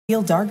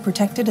Feel Dark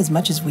protected as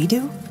much as we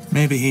do?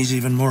 Maybe he's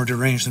even more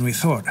deranged than we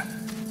thought.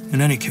 In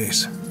any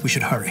case, we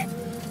should hurry.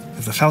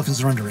 If the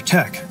Falcons are under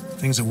attack,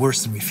 things are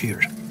worse than we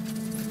feared.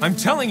 I'm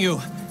telling you,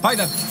 by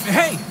the...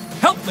 Hey,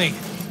 help me!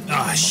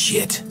 Ah,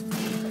 shit.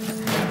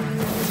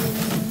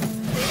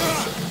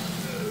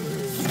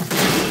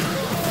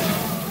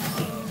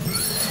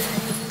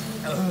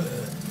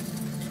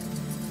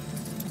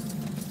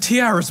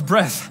 Tiara's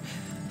breath.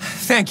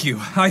 Thank you.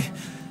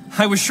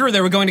 I was sure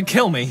they were going to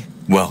kill me.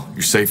 Well,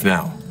 you're safe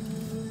now.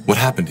 What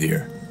happened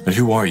here? And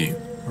who are you?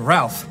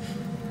 Ralph.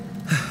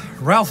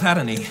 Ralph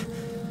Adony.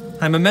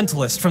 I'm a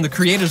mentalist from the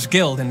Creators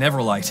Guild in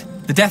Everlight.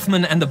 The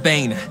Deathman and the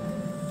Bane.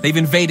 They've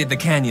invaded the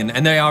canyon,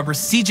 and they are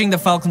besieging the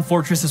Falcon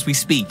Fortress as we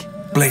speak.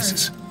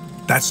 Blazes.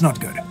 That's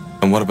not good.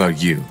 And what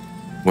about you?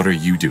 What are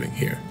you doing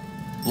here?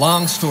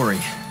 Long story.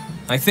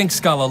 I think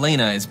Scala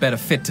Lena is better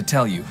fit to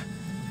tell you.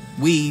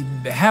 We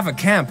have a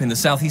camp in the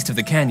southeast of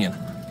the canyon.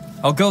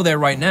 I'll go there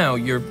right now.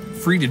 You're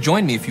free to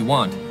join me if you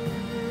want.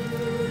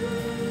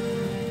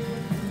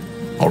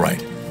 All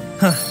right.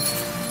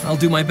 I'll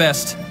do my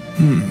best.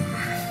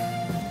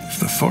 If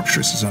the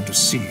fortress is under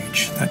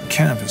siege, that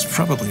camp is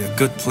probably a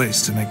good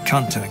place to make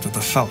contact with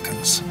the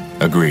Falcons.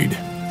 Agreed.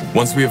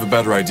 Once we have a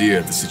better idea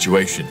of the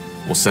situation,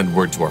 we'll send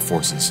word to our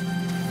forces.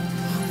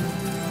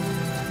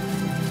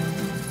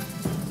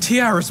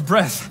 Tiara's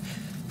breath.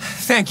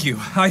 Thank you.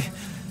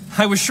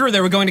 I was sure they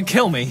were going to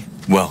kill me.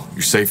 Well,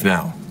 you're safe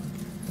now.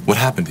 What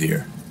happened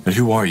here? And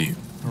who are you?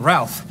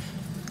 Ralph.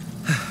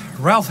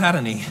 Ralph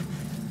Adony.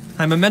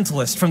 I'm a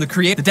mentalist from the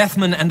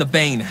Deathman and the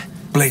Bane.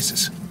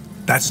 Blazes.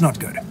 That's not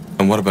good.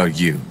 And what about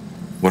you?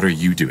 What are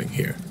you doing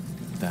here?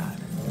 That.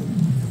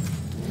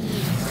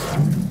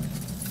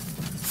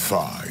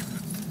 Fine.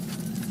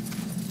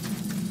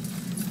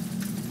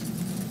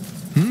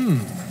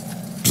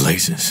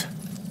 Blazes.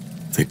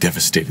 They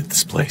devastated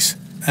this place.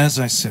 As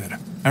I said,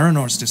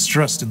 Aranor's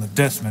distrust in the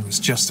Deathmen was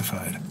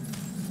justified.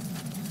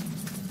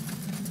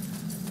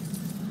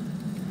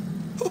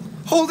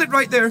 Hold it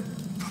right there.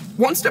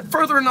 One step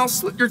further and I'll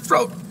slit your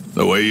throat.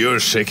 The way you're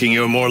shaking,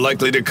 you're more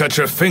likely to cut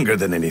your finger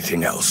than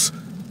anything else.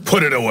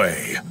 Put it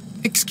away.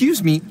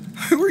 Excuse me,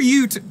 who are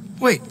you to...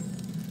 Wait,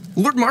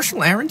 Lord Marshal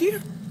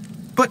Arendir?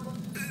 But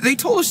they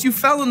told us you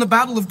fell in the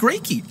Battle of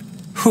Greykeep.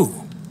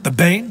 Who? The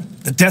Bane?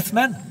 The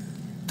Deathmen?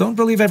 Don't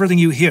believe everything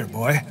you hear,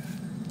 boy.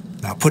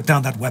 Now put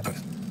down that weapon.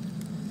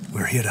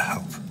 We're here to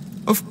help.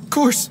 Of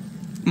course.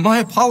 My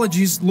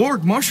apologies,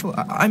 Lord Marshal.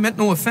 I meant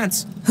no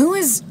offense. Who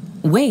is...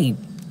 Wait.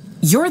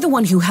 You're the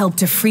one who helped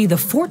to free the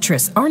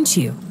fortress, aren't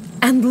you?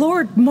 And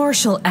Lord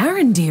Marshal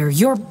Arendir,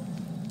 you're...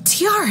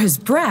 Tiara's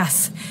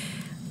breath.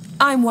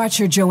 I'm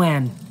Watcher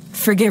Joanne.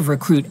 Forgive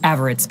Recruit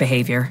Averett's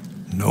behavior.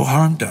 No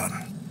harm done.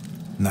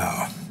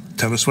 Now,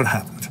 tell us what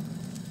happened.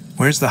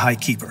 Where's the High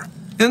Keeper?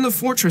 In the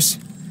fortress.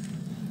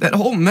 That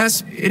whole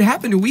mess, it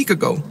happened a week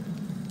ago.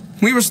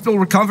 We were still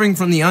recovering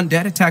from the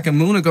undead attack a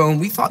moon ago,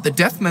 and we thought the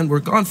Deathmen were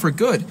gone for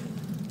good.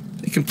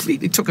 They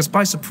completely took us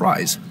by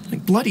surprise,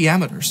 like bloody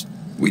amateurs.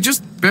 We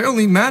just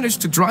barely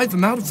managed to drive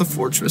them out of the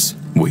fortress.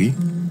 We?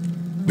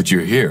 But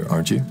you're here,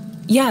 aren't you?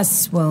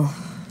 Yes, well,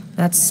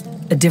 that's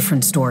a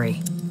different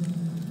story.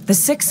 The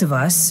 6 of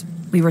us,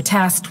 we were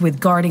tasked with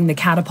guarding the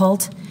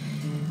catapult.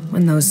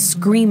 When those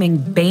screaming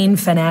Bane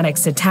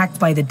fanatics attacked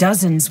by the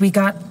dozens, we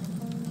got...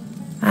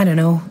 I don't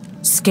know,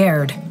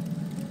 scared.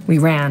 We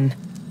ran.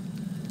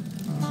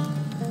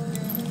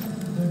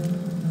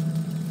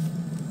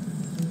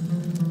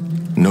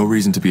 No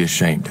reason to be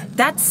ashamed.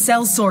 That's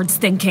Sellsword's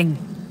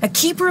thinking. A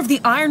keeper of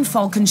the Iron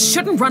Falcon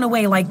shouldn't run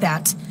away like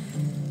that.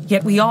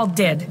 Yet we all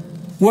did.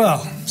 Well,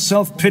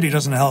 self-pity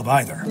doesn't help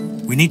either.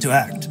 We need to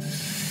act.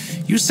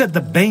 You said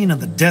the Bane and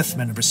the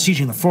Deathmen are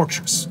besieging the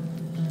fortress.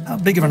 How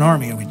big of an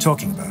army are we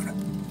talking about?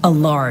 A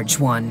large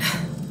one.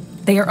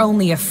 They are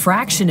only a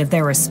fraction of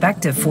their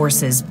respective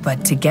forces,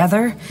 but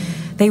together,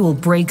 they will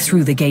break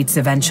through the gates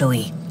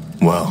eventually.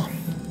 Well,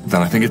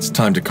 then I think it's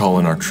time to call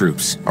in our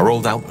troops. Our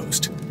old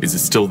outpost. Is it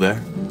still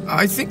there?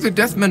 I think the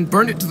Deathmen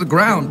burned it to the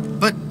ground,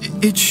 but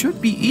it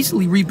should be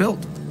easily rebuilt.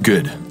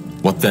 Good.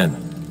 What then?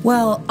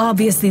 Well,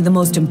 obviously the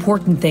most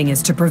important thing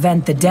is to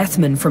prevent the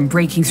Deathmen from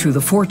breaking through the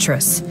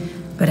fortress.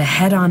 But a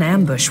head-on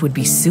ambush would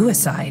be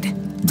suicide.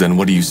 Then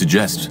what do you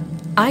suggest?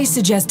 I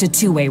suggest a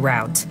two-way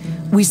route.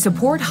 We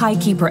support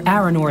Highkeeper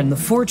Aranor in the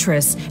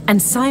fortress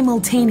and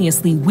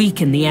simultaneously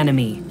weaken the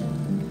enemy.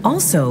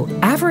 Also,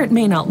 Averett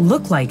may not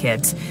look like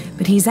it,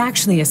 but he's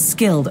actually a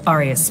skilled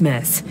Arya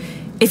Smith.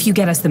 If you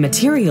get us the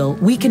material,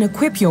 we can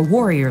equip your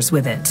warriors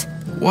with it.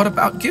 What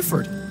about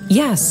Gifford?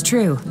 Yes,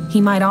 true. He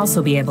might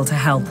also be able to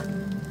help.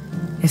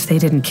 If they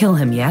didn't kill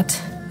him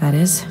yet, that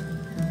is.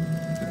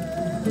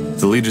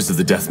 The leaders of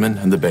the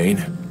Deathmen and the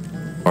Bane,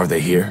 are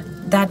they here?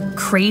 That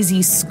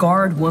crazy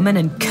scarred woman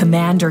and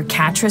Commander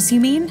Catrus,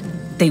 you mean?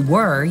 They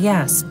were,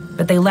 yes,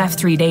 but they left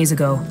 3 days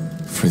ago.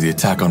 For the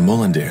attack on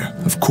Mullendir,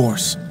 of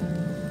course.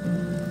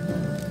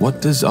 What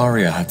does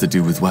Arya have to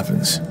do with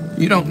weapons?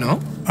 You don't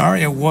know?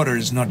 Arya water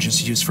is not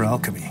just used for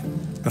alchemy.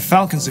 The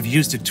Falcons have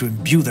used it to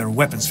imbue their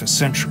weapons for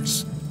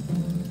centuries.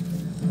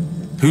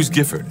 Who's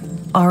Gifford?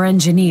 Our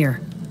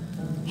engineer.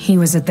 He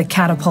was at the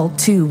catapult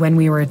too when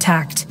we were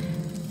attacked.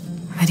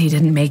 But he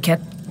didn't make it.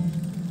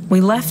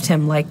 We left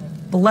him like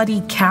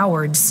bloody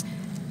cowards.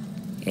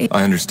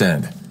 I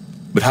understand.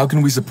 But how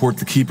can we support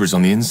the keepers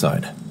on the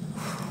inside?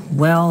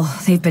 Well,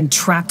 they've been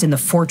trapped in the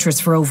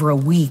fortress for over a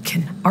week,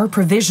 and our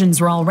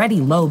provisions were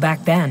already low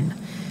back then.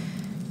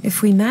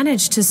 If we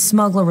manage to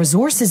smuggle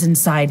resources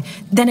inside,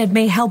 then it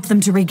may help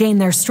them to regain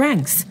their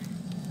strength.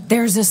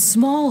 There's a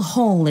small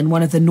hole in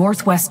one of the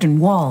northwestern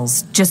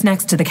walls, just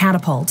next to the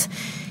catapult.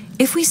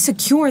 If we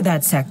secure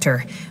that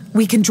sector,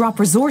 we can drop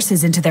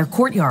resources into their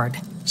courtyard.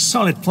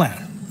 Solid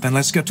plan. Then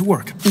let's get to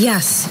work.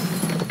 Yes,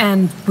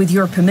 and with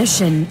your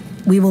permission,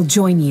 we will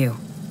join you.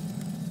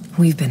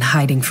 We've been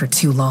hiding for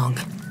too long.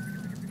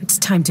 It's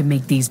time to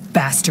make these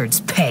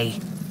bastards pay.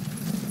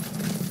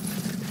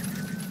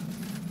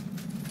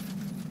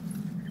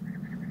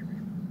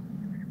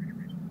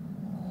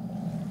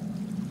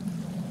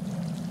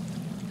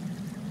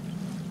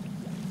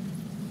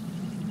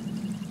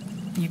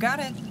 You got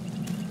it.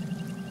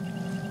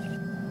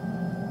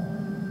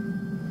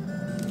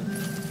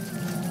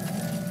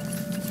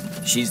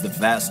 She's the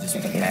fastest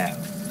we have.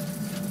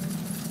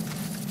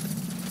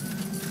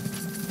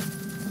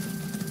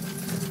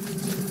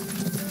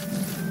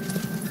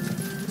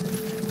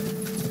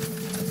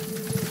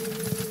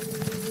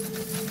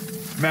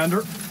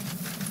 Commander?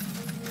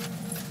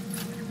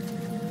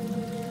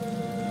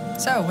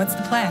 So, what's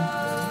the plan?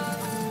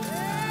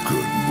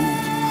 Good move.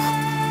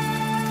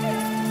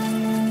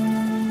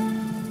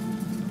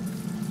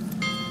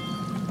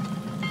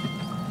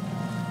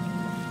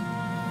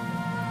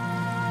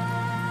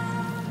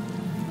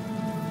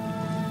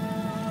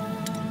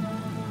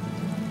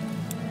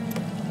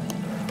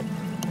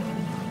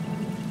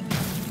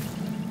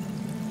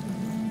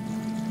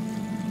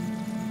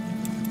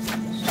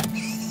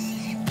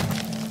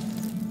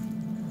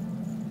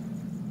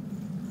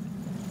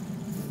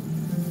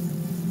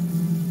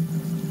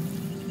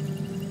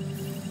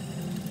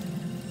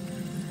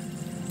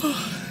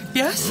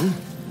 Yes?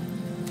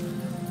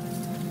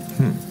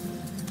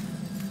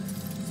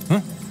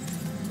 Huh?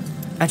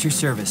 At your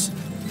service.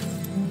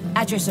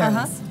 At your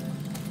service.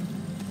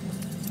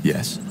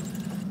 Yes?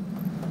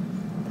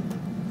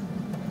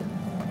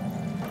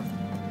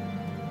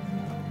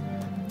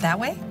 That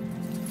way?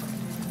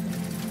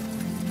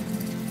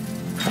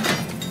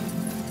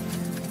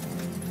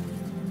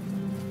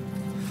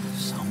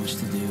 So much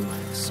to do,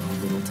 so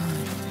little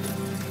time.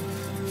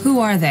 Who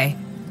are they?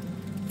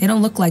 They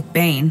don't look like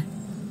Bane.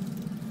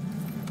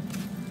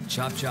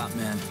 Chop chop,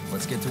 man.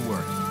 Let's get to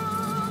work.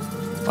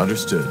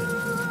 Understood.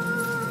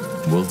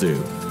 Will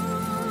do.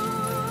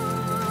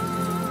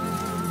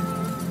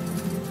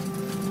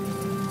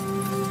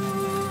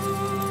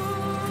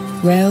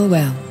 Well,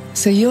 well.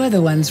 So you're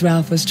the ones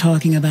Ralph was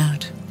talking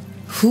about.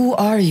 Who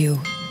are you?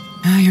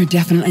 Oh, you're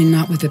definitely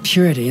not with the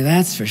purity,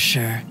 that's for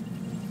sure.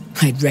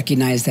 I'd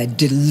recognize that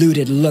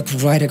deluded look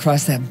right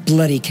across that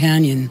bloody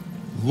canyon.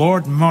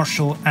 Lord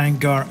Marshal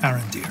Angar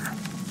Arendir.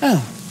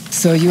 Oh,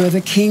 so you're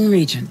the King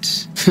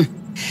Regent.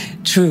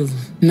 True,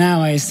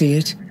 now I see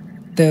it.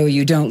 Though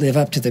you don't live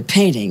up to the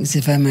paintings,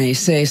 if I may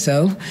say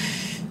so.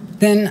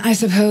 Then I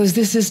suppose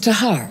this is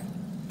Tahar,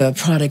 the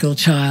prodigal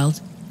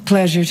child.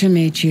 Pleasure to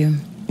meet you.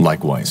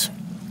 Likewise.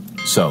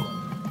 So,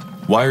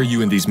 why are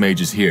you and these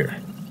mages here?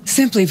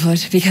 Simply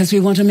put, because we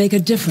want to make a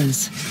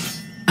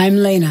difference. I'm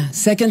Lena,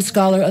 second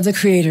scholar of the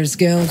Creators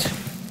Guild.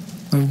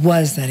 Or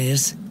was, that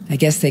is. I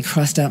guess they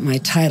crossed out my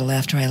title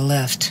after I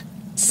left.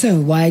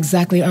 So, why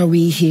exactly are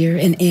we here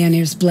in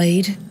Aenir's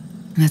Blade?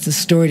 That's a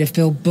story to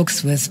fill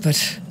books with,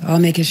 but I'll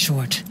make it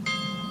short.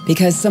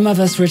 Because some of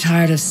us were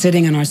tired of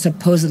sitting on our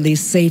supposedly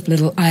safe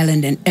little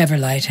island in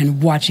Everlight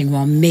and watching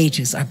while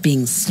mages are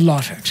being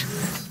slaughtered.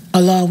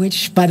 A law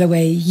which, by the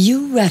way,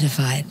 you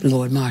ratified,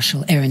 Lord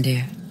Marshal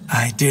Arendir.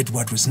 I did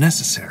what was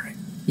necessary.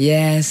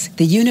 Yes,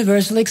 the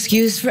universal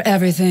excuse for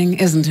everything,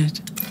 isn't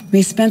it?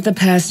 We spent the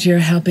past year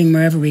helping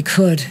wherever we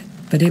could,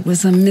 but it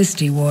was a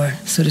misty war,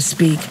 so to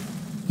speak.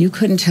 You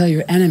couldn't tell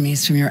your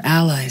enemies from your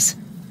allies.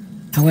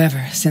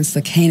 However, since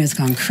the Kane has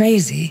gone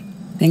crazy,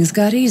 things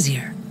got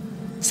easier.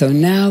 So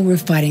now we're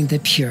fighting the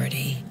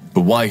Purity.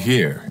 But why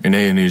here, in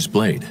Aenir's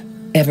Blade?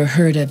 Ever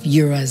heard of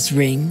Yura's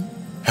Ring?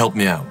 Help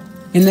me out.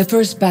 In the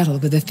first battle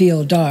with the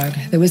Field Darg,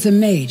 there was a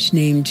mage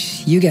named,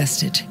 you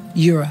guessed it,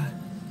 Yura.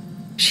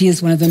 She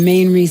is one of the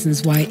main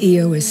reasons why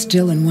Io is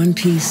still in one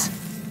piece.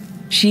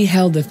 She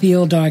held the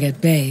Field Darg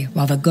at bay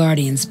while the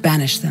Guardians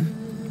banished them.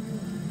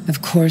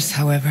 Of course,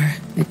 however,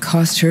 it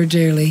cost her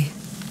dearly.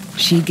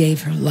 She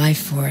gave her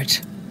life for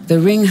it. The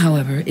ring,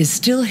 however, is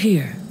still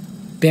here,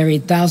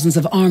 buried thousands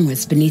of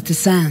armwits beneath the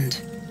sand.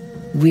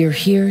 We're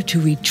here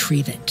to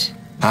retrieve it.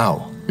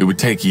 How? It would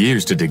take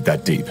years to dig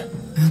that deep.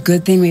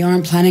 Good thing we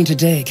aren't planning to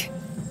dig.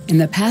 In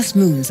the past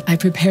moons, I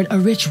prepared a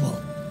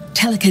ritual.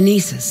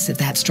 Telekinesis, if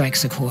that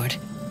strikes a chord.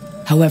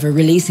 However,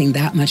 releasing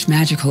that much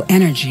magical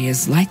energy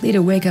is likely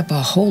to wake up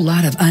a whole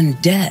lot of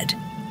undead.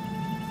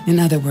 In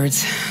other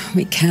words,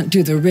 we can't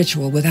do the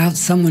ritual without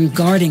someone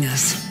guarding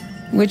us.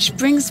 Which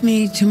brings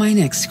me to my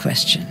next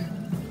question.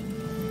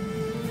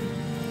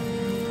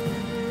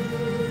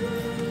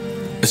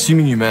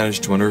 Assuming you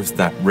managed to unearth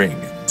that ring.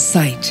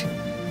 Sight.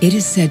 It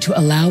is said to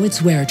allow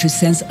its wearer to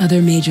sense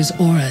other mages'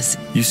 auras.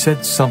 You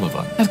said some of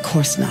them. Of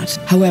course not.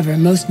 However,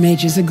 most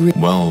mages agree.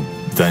 Well,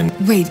 then...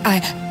 Wait,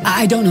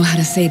 I don't know how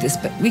to say this,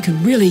 but we could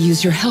really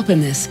use your help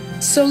in this.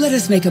 So let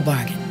us make a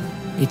bargain.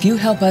 If you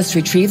help us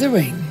retrieve the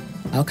ring,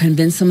 I'll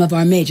convince some of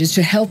our mages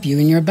to help you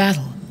in your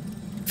battle.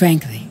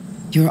 Frankly,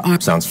 your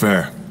arm... Sounds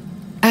fair.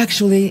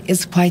 Actually,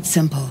 it's quite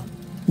simple.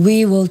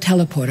 We will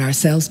teleport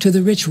ourselves to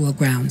the ritual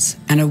grounds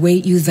and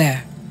await you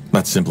there.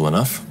 That's simple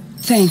enough.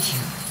 Thank you.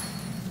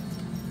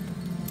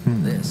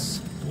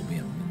 This will be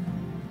a...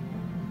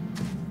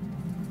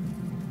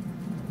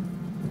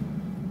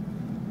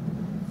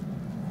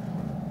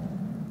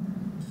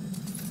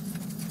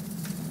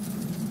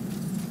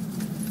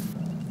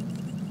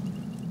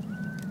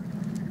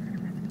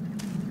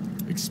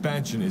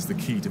 Expansion is the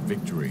key to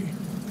victory.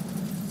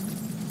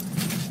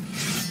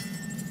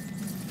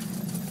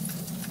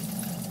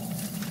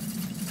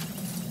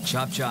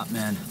 Chop chop,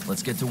 man.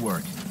 Let's get to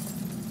work.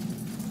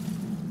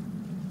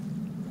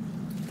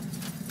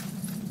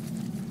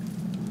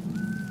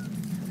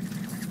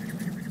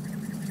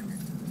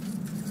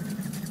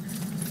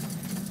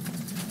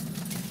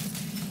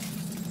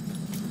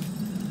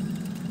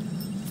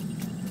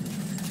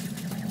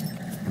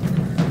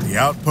 The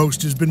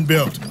outpost has been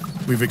built.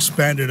 We've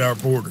expanded our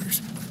borders.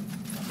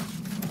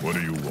 What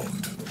do you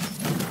want?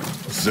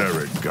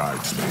 Zarek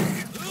guides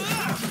me.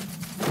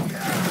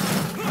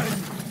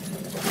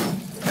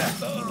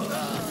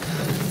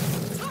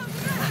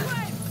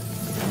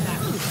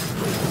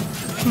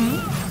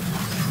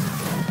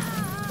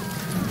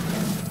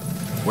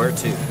 Where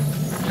to?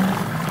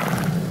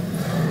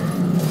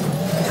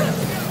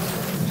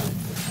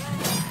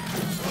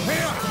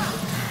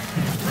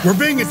 We're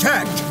being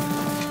attacked!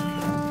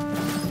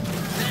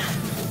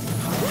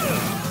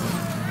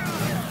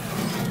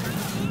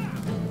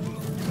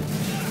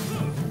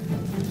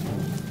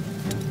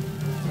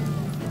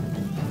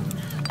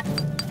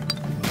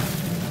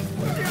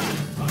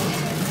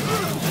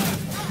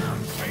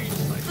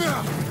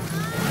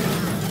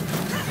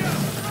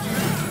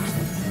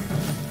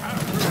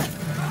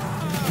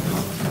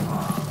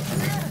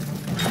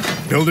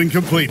 Building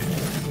completed.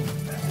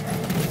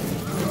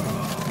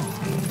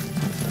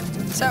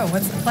 So,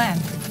 what's the plan?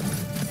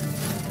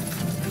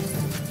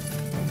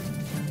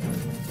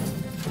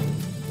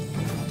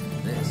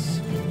 This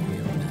will be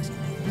a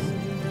masterpiece.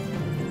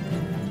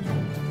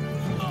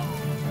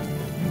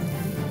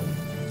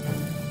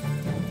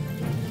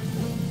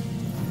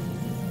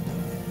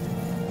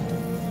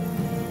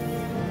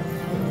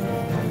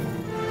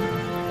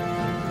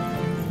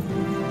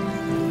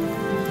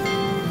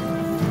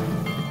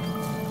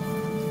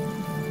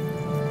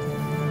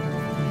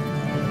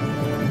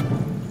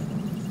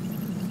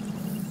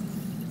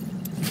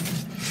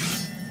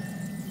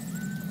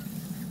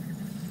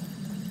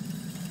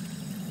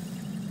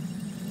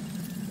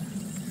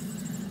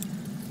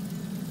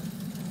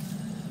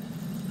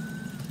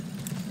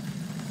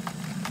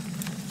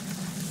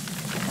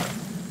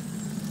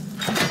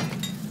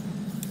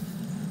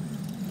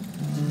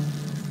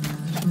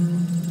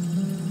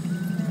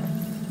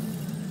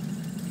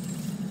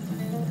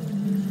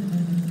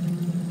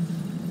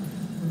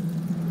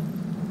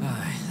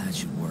 That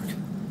should work.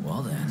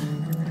 Well then.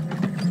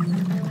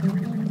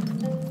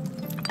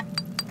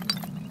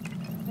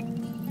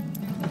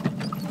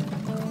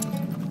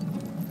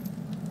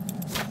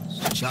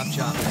 Chop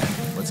chop,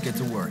 man. Let's get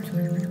to work.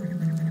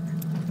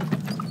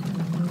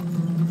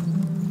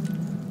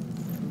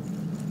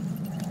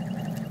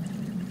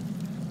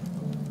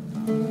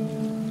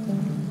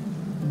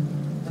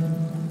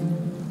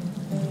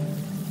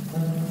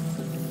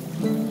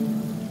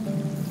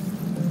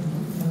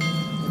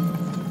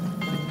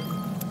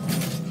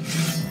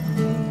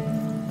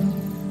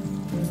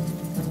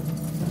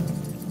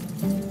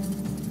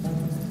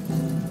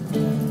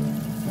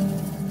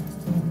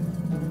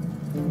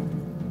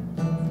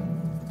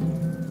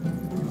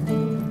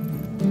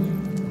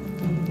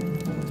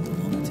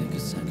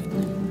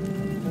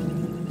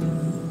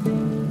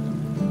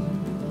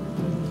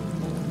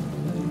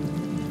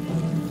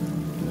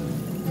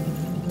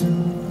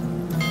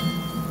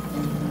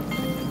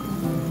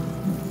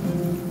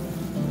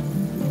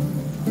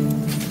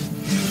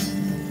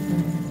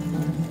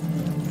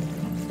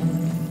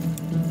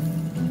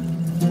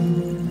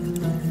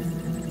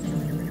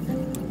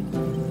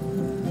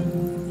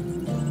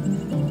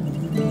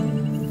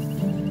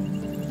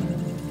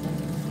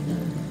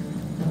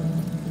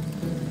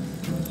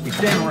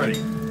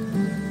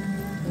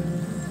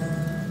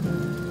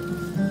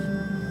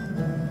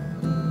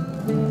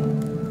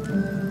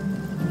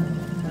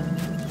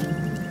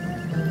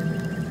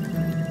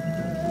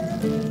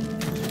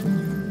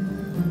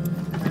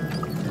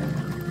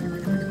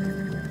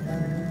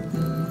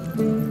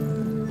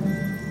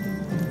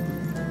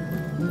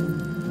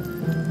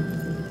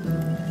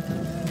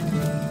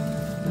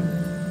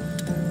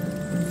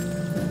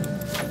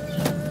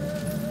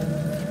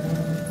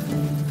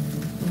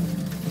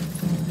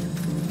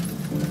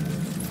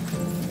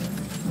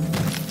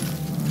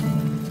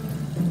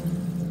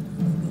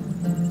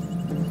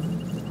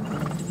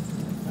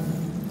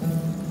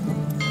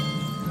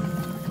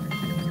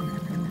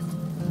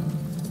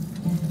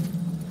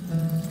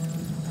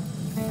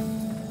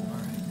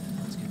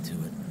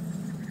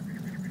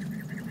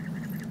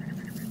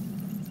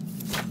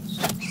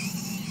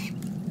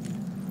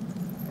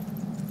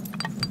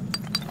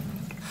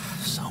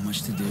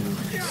 much to do.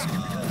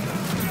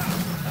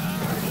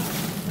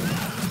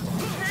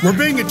 We're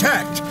being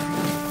attacked!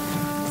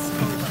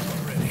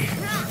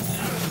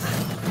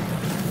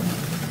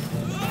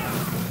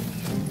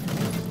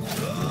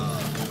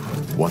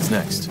 What's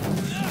next?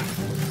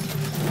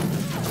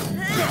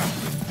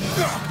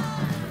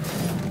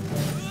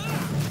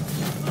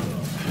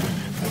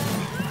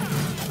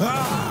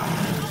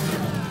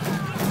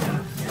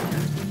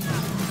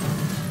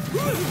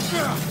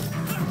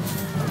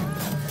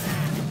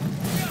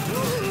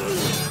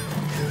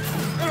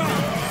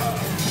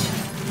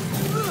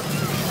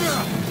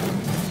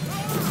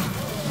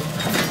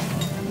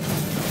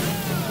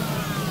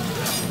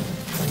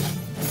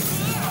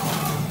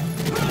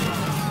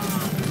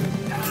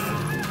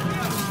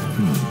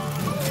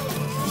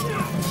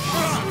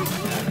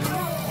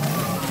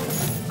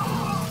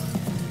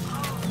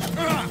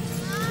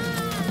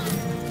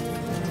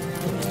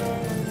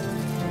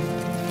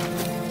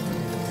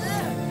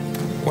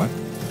 What?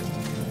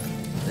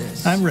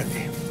 I'm ready.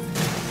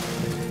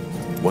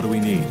 What do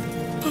we need?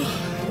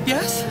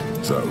 Yes?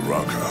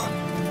 Zaraka.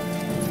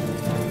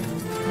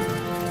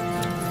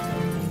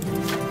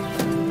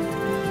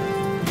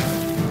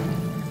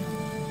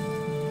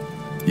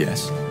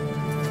 Yes.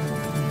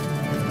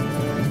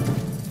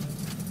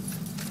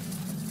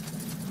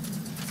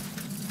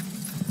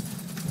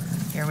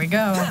 Here we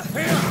go.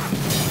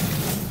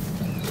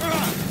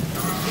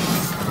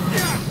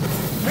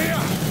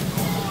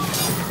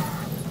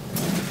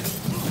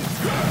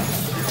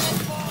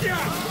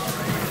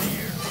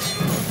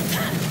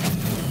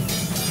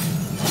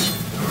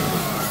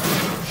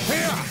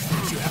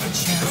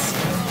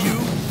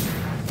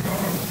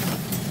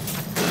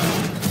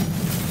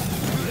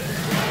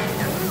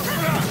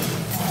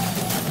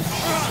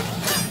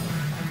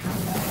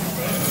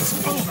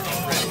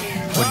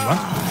 What do you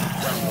want?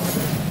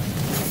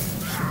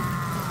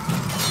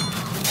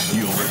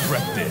 You'll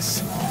regret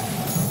this.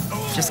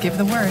 Just give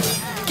the word.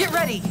 Get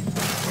ready!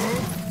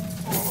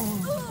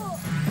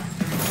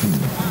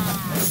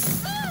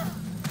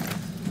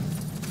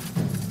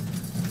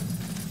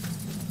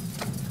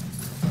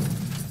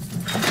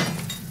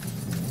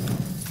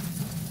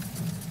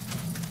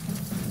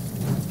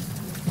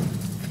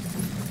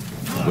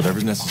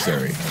 Whatever's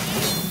necessary.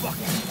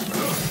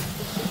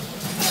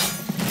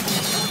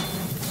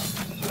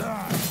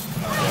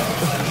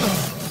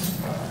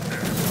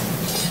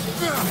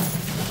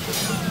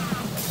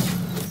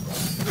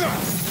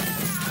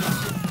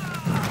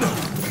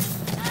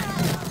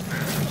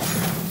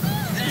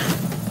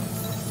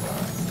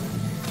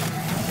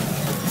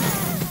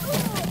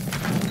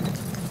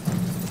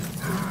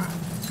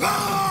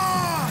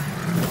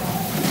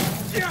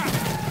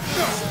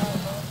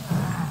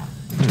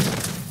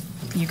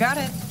 You got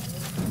it.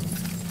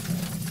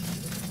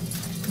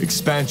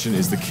 Expansion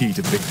is the key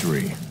to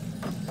victory.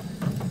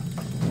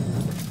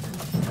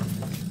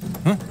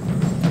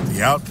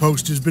 The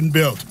outpost has been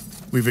built.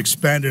 We've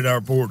expanded our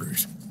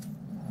borders.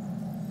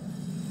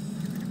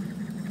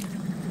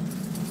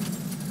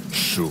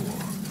 Sure.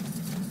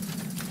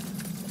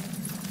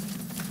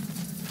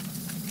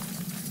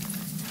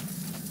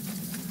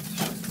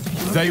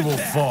 They will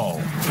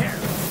fall.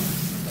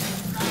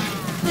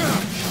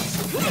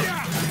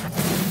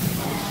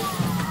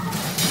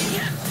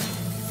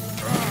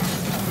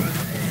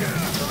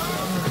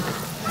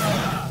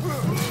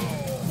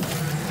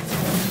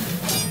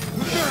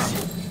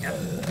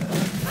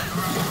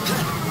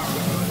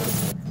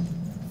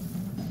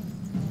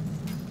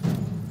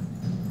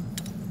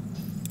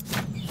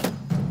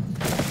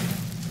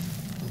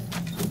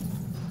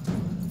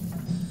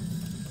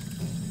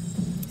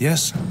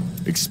 Yes?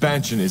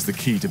 Expansion is the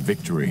key to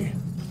victory.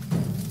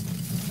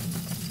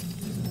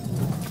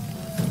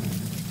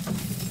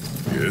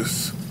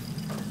 Yes?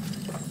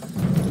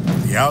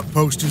 The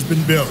outpost has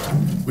been built.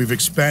 We've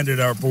expanded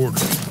our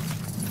borders.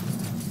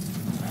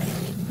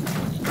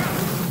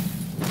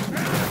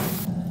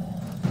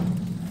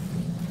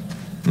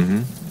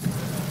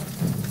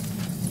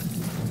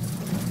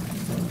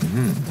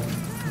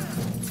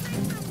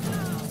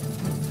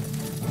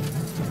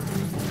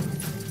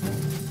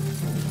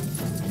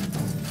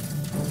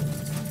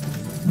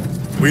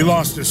 We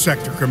lost a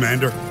sector,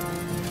 Commander.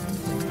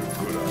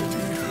 Good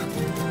idea.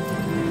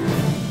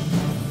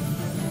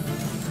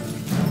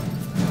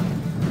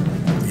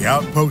 The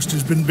outpost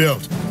has been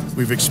built.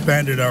 We've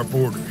expanded our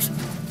borders.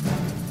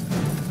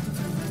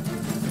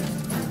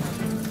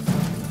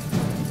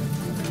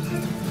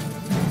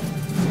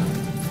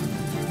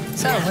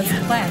 So, what's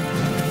the plan?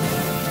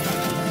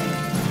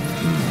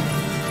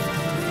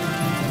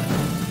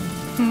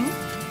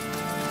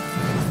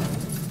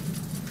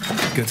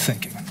 Good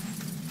thinking.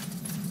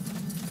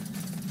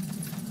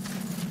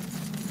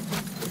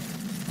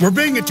 We're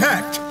being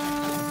attacked!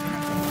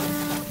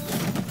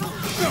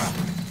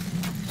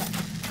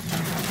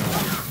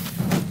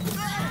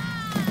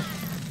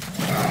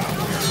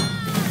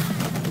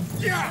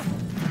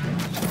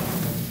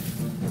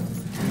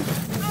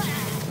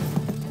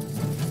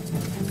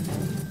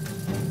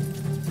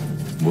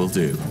 Will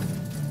do.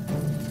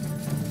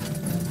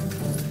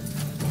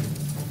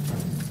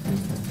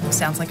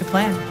 Sounds like a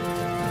plan.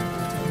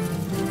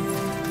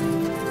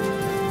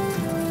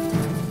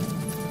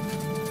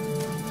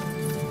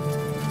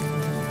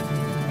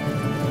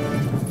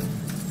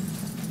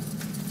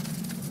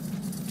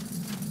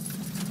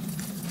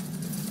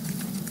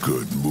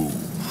 Good move.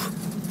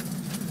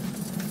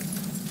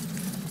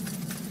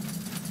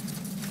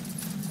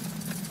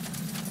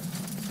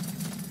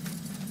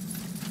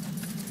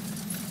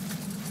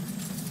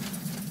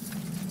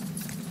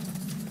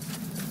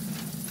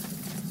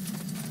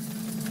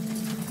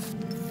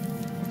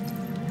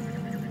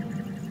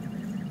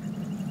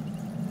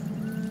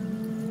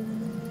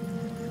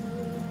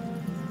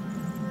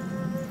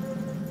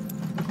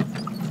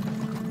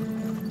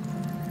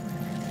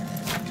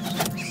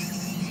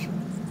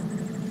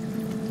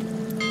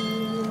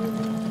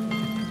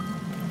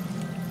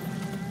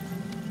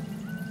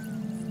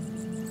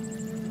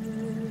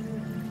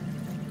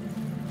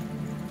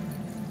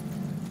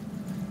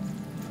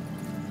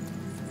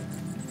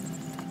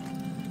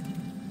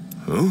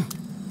 Huh?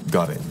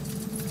 Got it.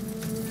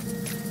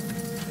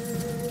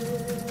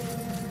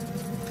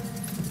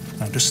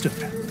 Understood.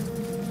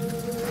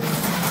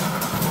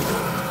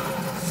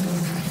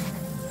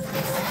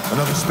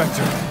 Another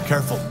Spectre.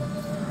 Careful.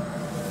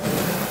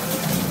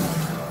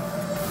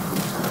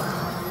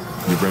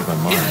 You read my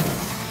mind.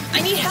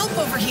 I need help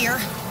over here.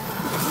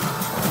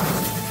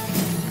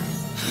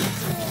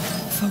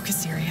 Focus,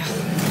 Syria.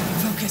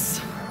 Focus.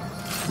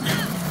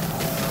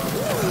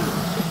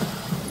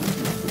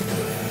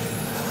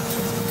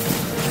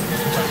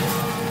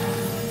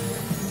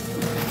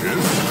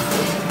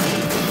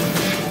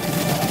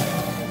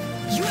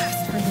 You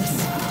asked for this.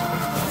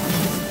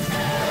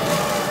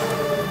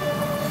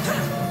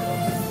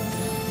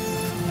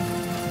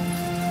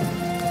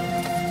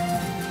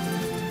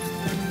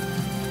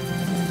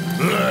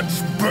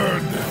 Let's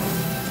burn them.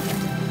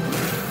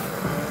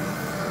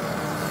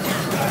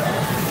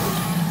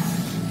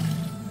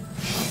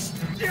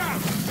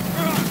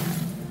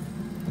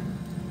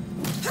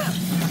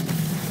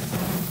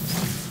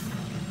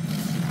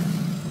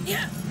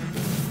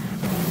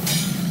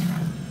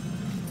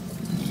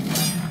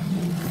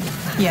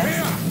 Yes.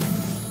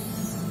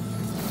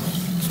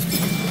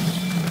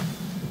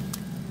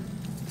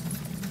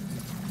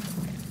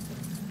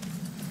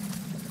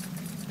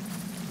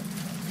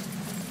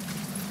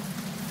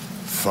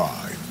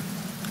 Fine.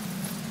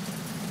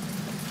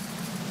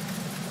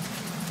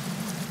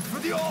 For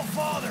the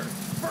All-Father,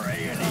 for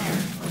Aeon.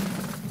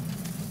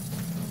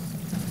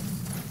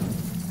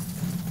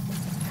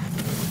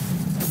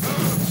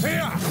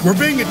 We're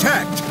being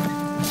attacked!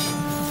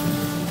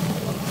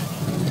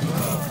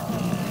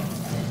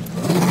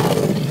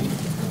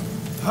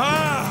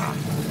 Ah!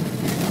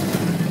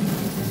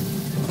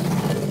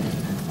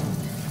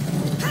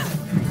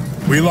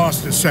 We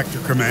lost the sector,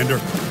 Commander.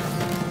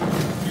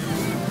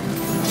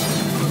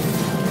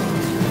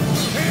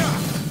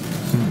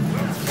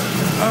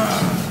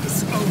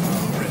 It's over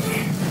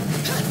already.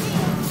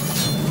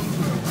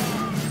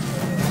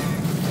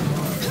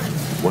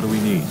 What do we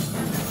need?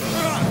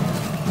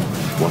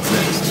 What's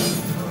next?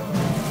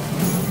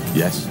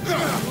 Yes?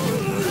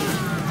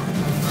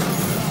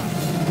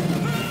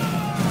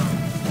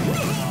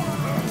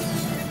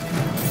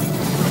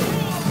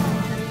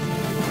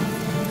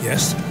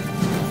 Yes?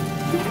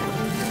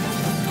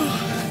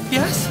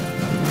 Yes?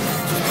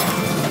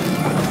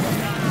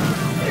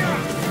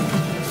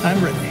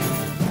 I'm ready.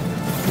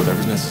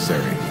 Whatever's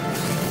necessary.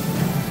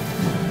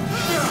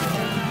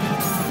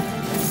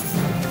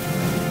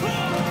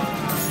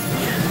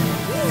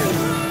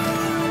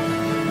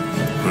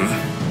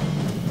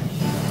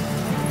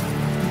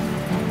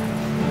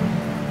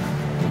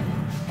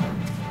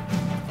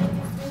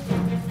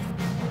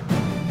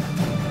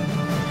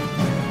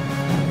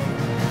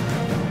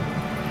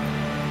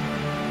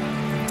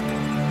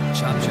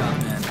 Chop chop,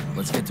 man.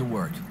 Let's get to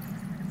work.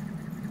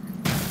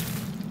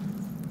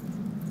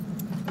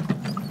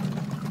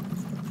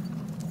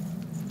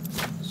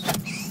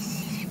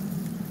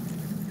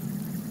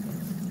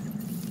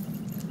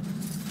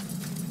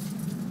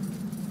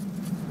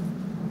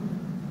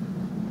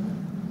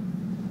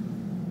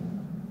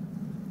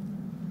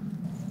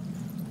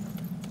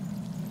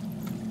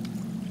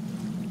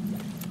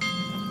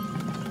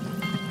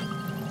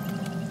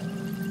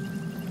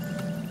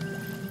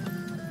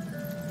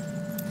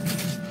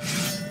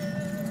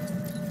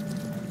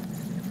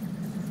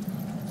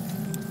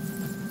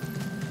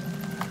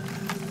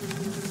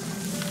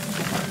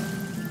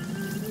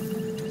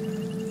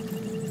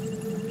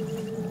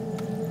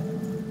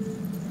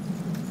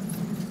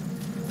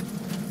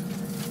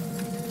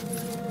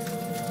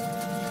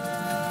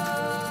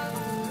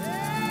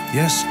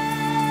 Yes?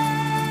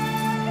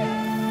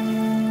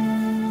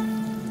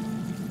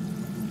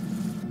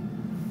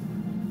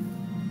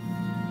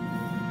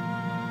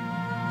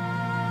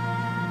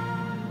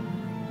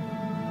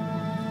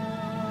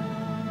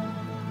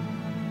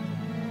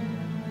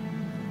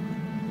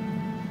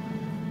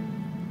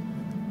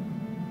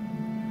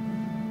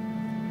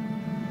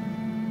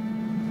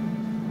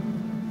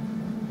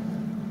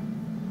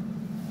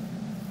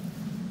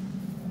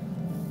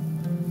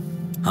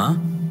 Huh?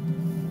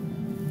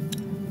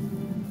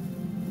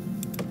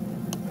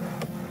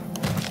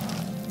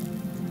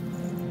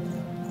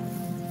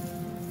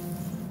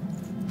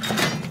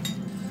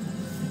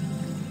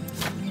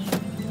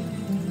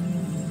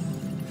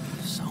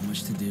 So much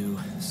much to do,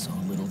 so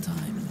little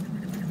time.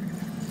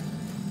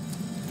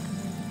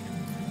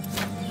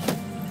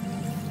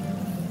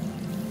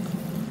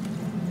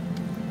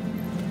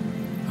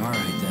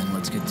 Alright then,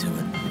 let's get to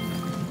it.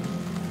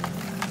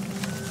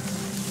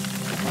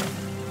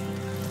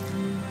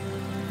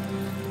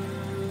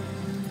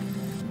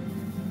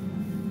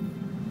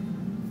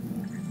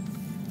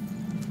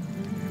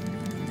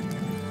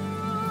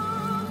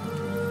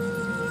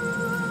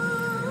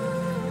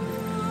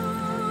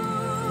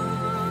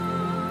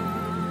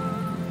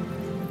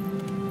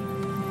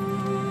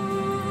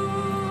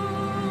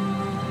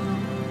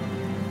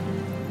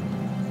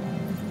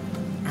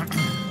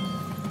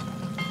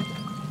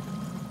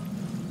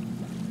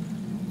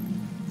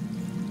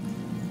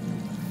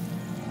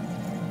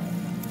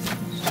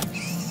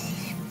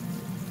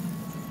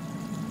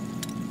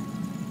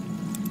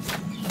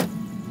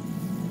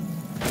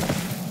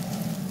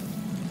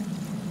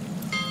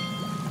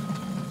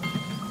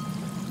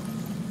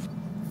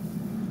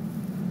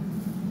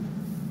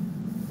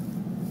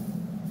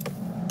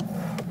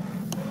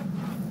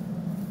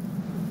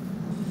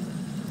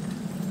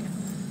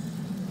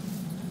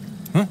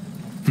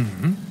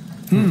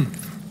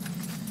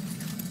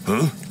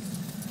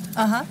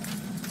 Uh-huh.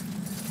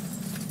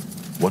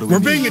 What do We're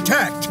being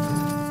attacked!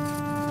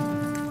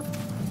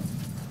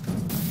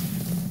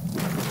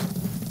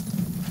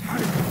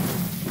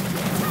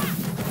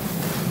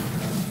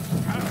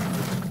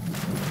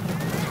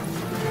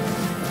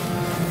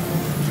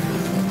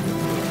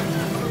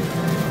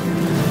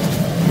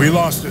 We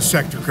lost a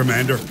sector,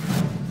 Commander.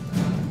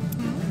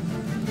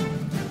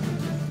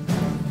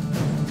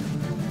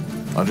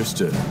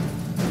 Understood.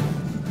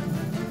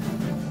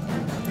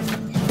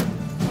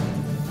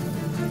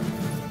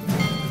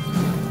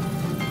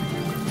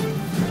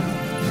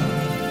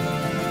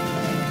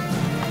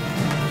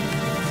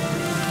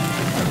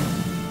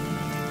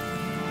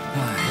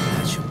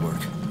 That should work.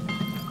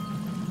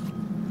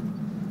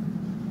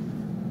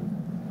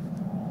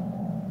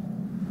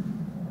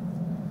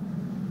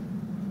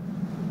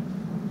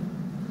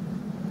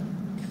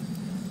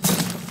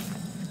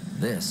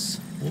 This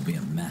will be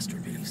a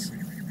masterpiece.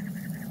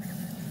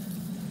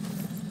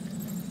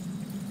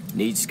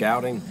 Need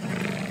scouting?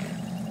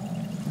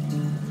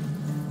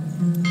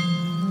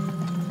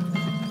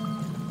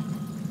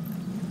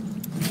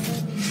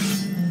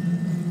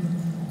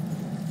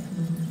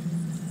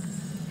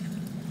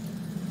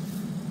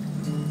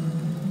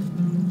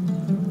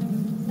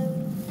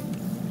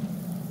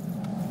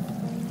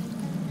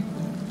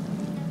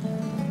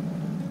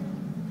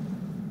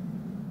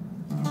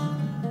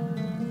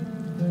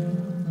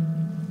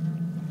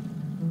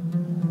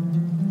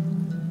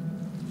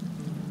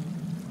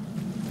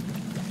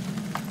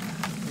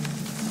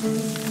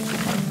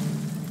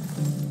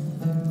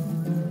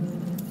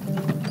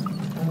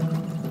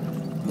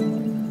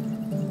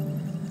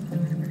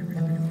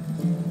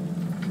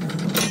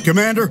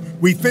 Commander,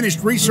 we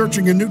finished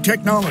researching a new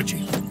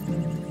technology.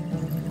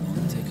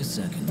 Take a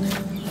second.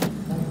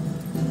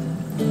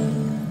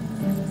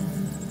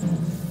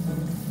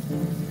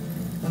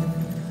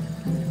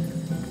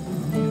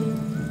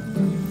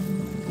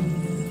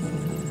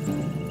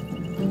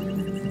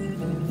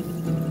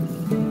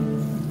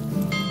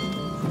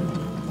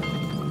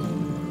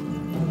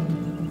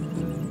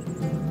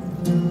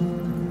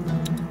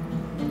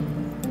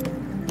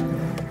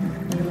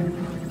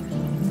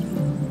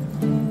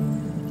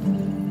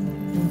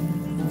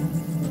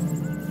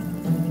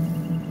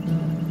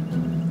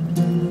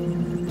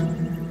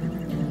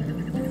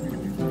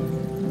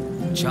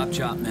 Chop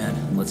chop,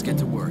 man. Let's get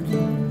to work.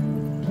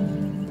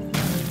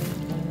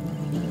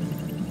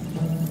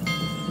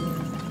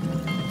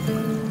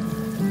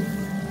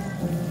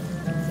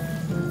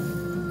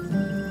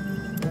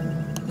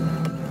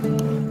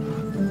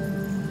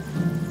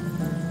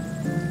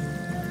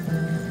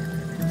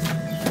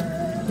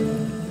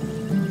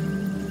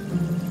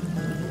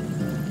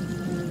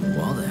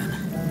 Well then.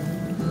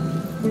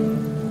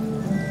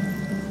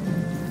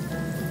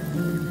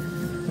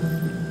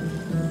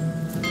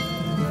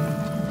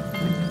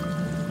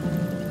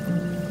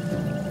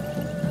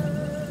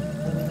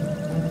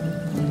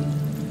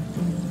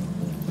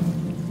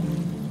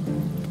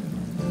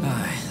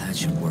 That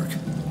should work.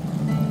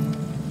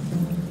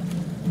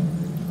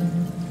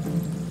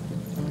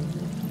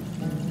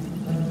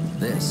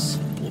 This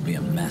will be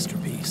a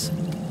masterpiece.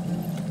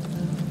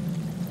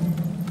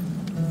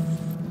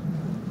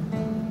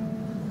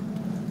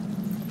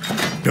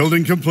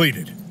 Building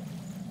completed.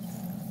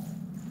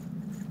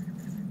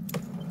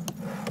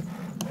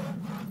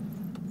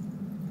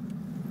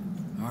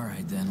 All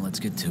right, then,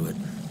 let's get to it.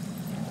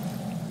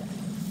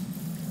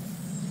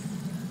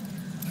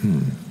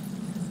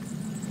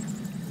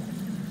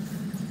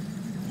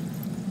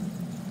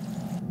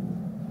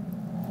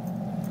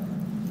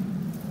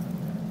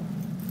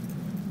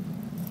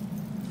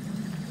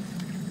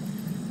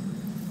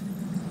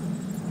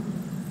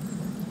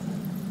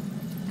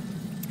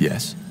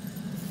 Yes?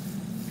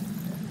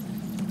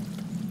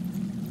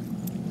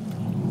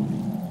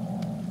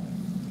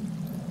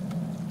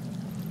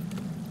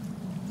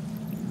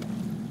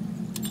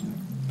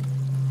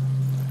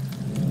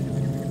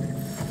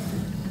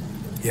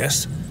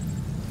 Yes?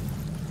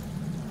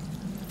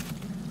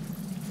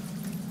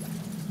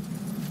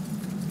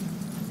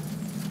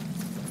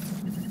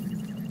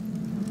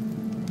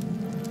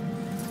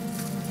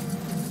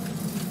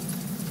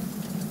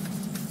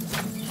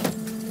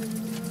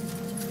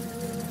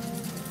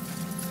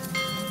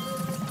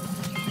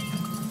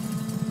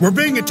 We're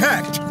being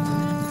attacked!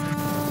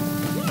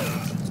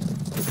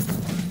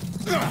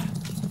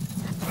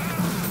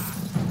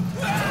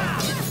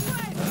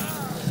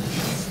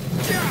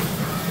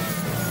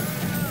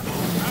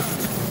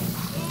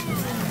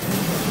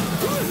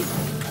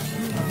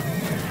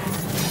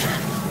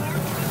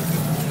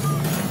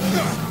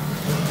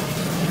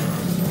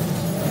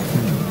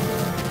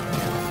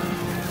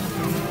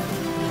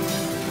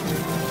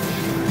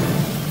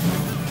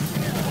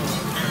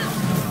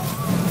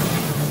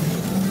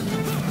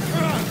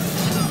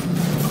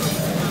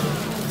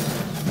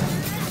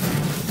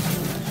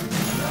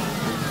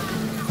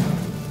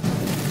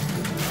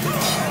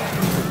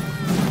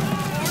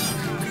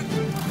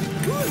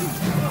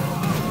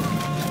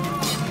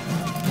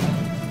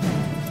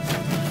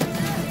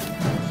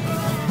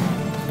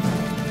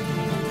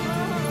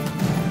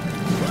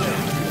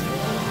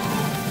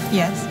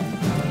 Yes.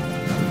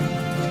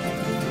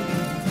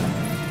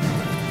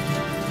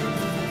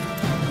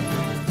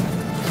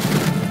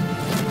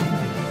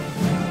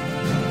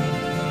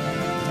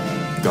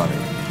 Got it.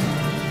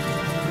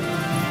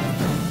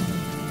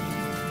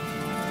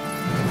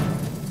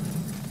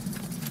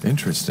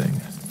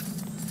 Interesting.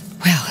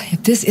 Well,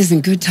 if this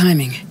isn't good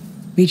timing,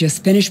 we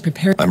just finished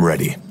preparing. I'm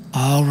ready.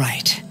 All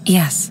right.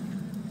 Yes.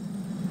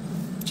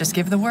 Just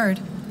give the word.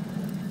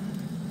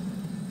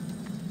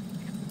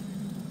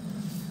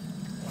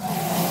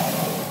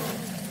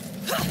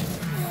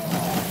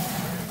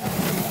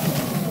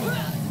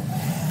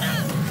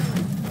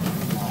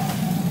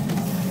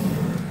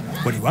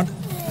 What do you want?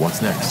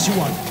 What's next? What you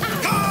want?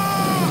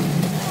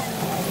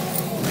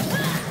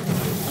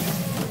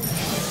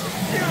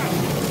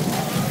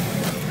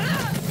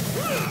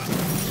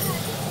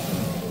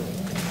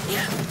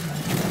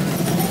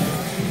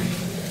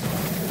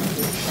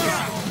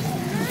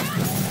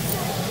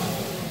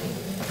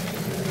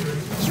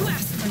 You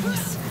asked for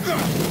this.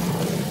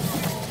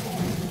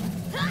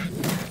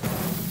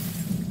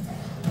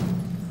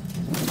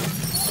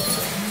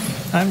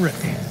 I'm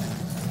ready.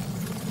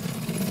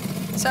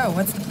 So,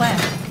 what's the plan?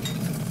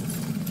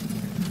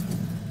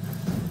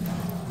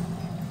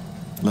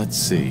 Let's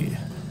see.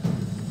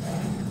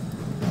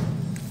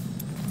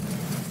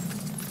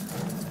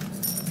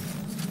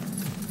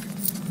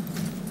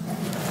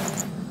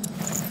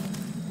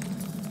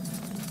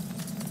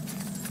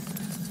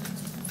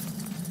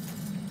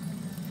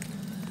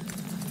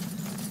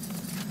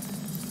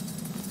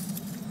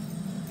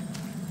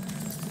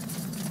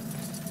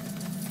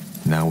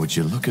 Now, would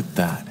you look at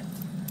that?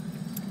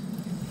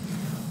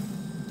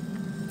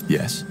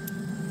 Yes?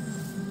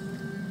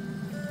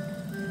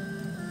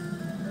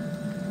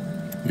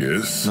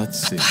 Yes? Let's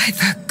see. By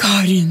the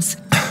Guardians.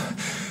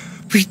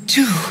 We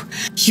do.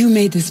 You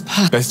made this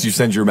possible. Best you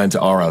send your men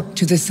to Ara.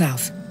 To the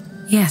south.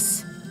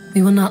 Yes.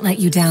 We will not let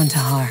you down,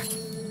 Tahar.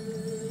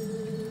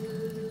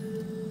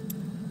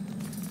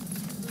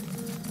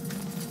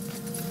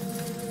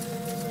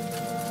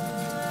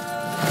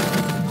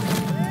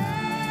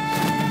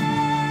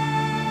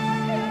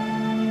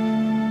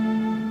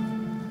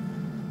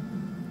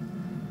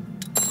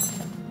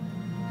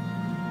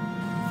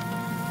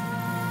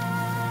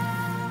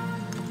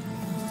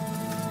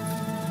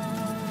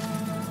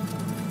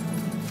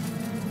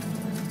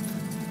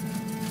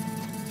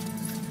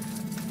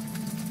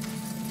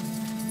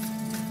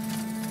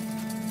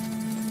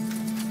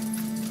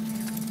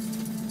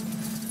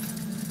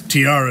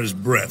 Tiara's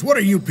breath. What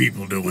are you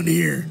people doing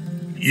here?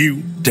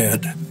 You?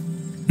 Dead.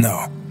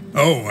 No.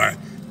 Oh, I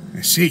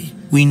see.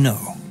 We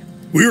know.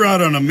 We were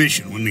out on a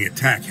mission when the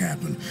attack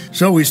happened,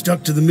 so we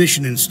stuck to the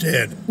mission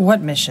instead. What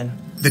mission?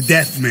 The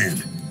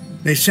Deathmen.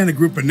 They sent a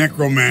group of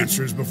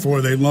necromancers before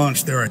they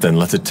launched their attack. Then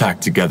let's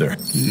attack together.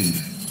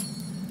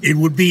 It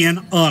would be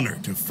an honor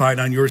to fight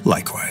on your...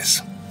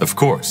 Likewise. Of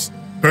course.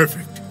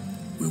 Perfect.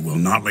 We will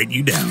not let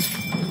you down.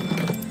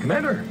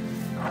 Commander,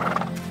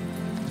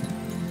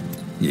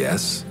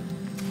 Yes?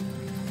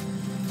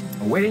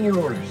 awaiting your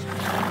orders.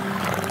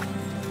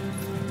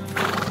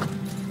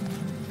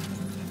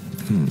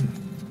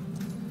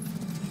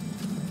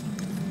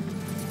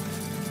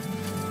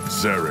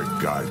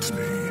 Zarek guides me.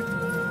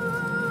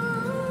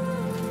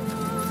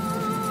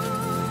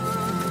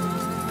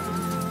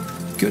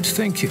 Good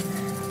thinking.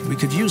 We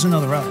could use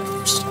another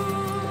outpost.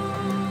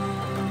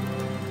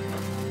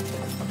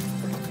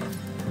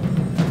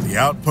 The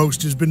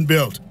outpost has been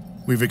built.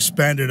 We've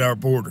expanded our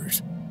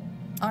borders.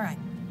 All right,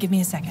 give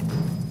me a second.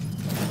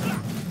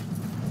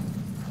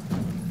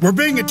 We're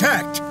being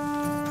attacked!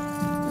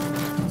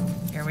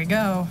 Here we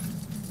go.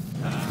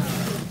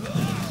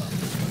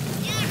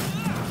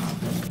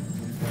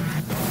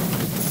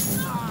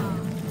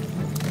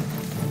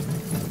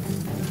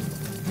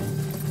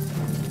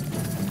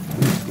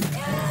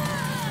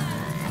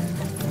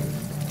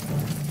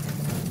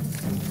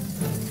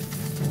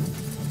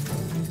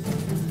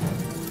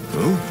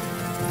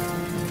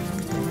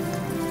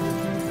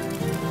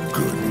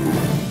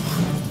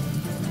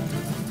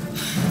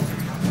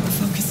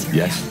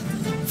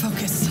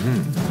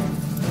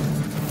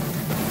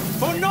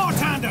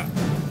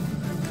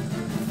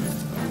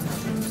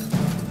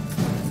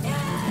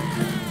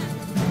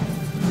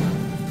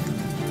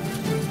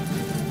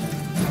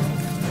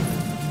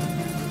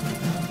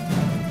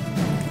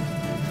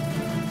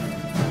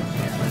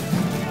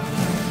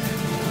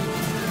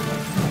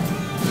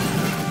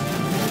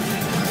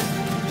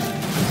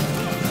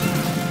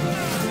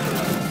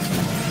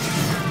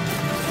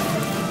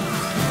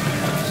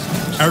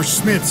 Our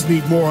smiths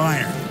need more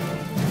iron.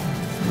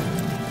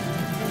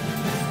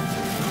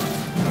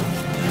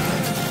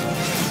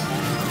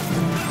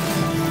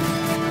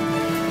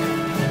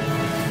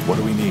 What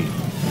do we need?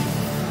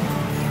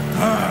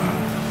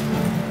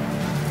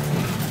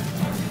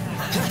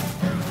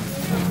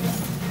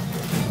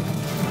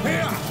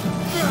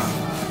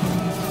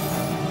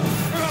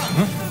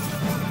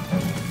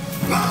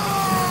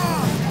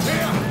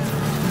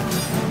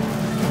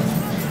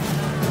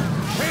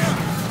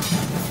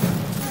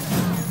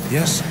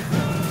 Yes?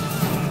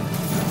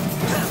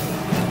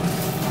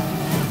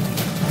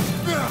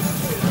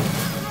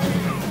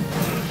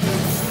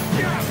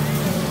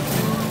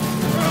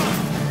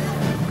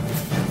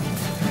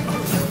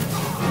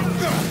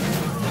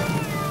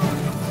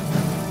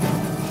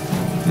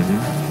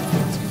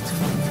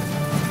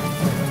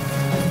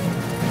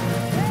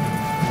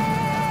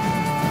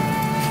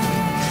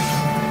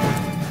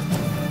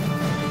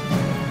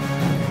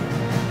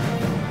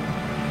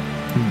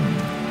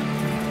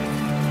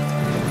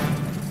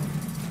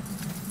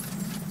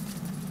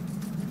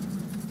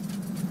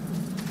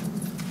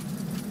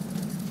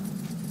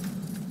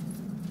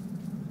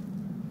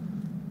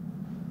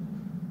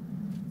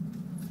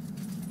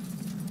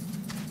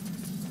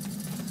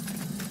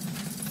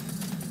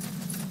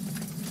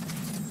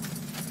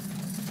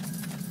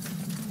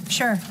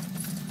 Sure.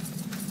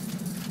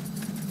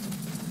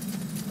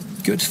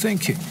 Good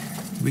thinking.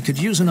 We could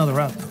use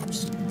another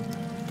outpost.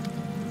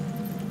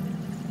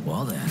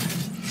 Well then.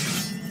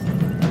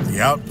 The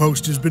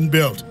outpost has been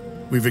built.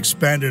 We've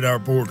expanded our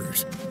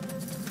borders.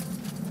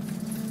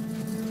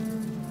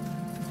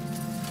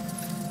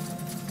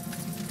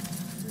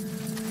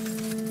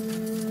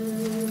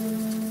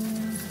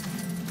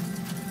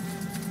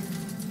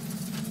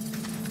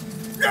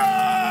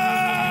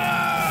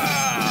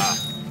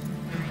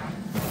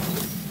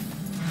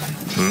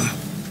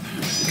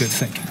 Good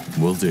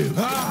thinking. Will do.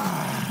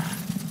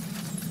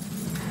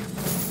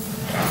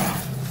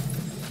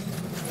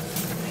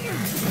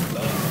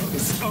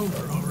 It's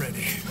over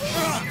already.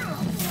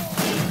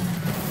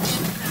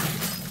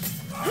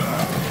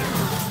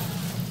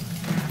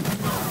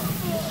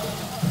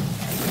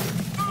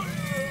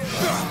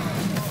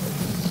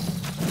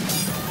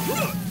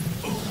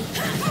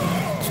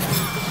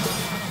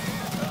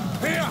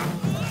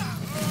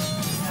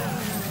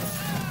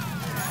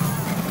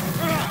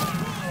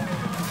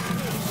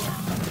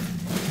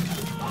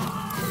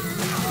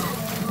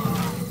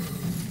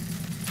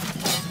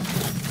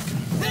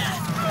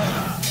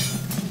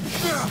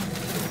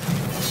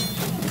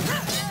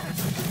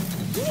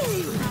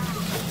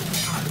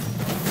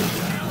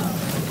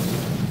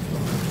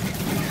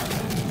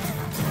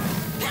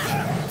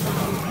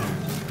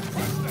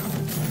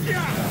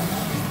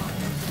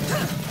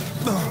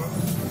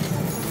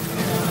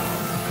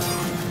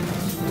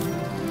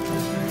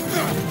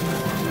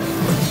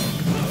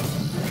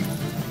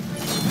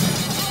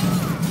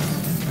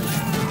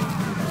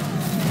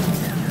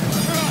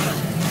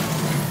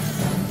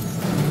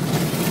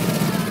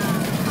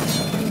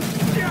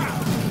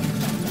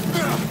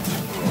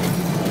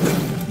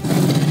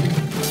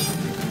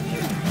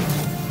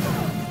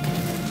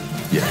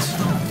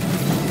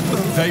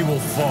 They will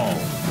fall.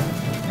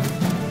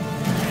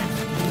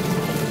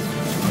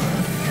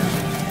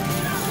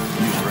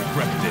 You'll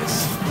regret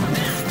this.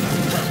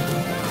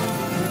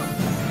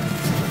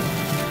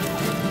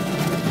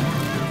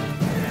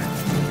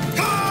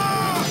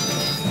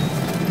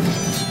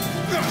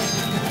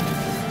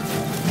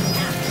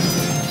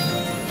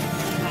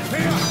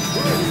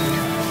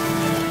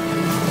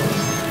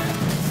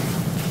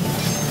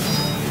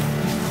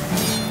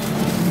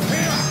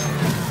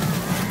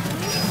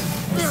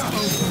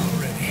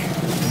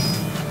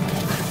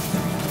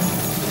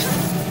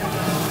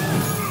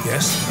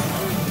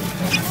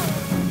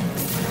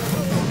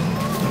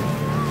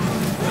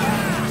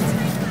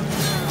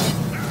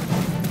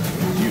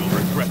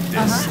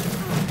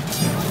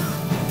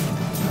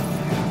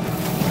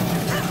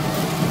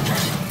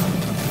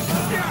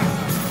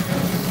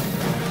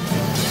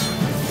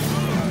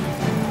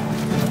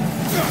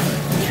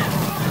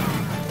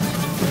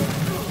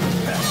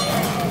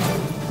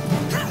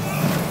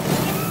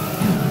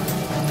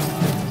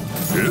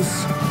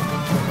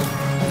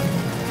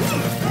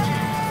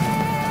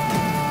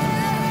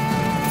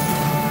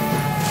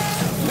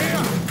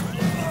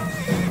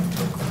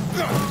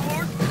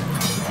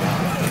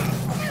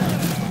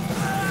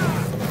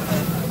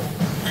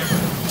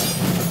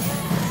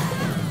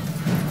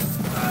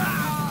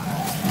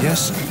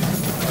 Yes?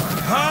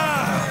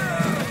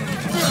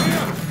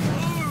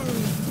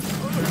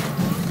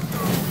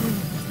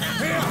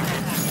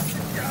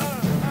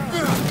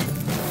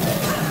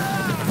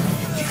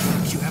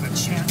 You have a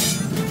chance.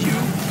 You.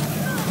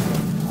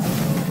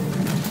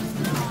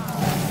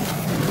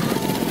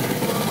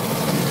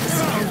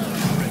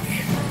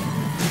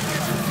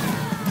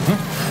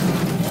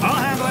 I'll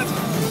handle it.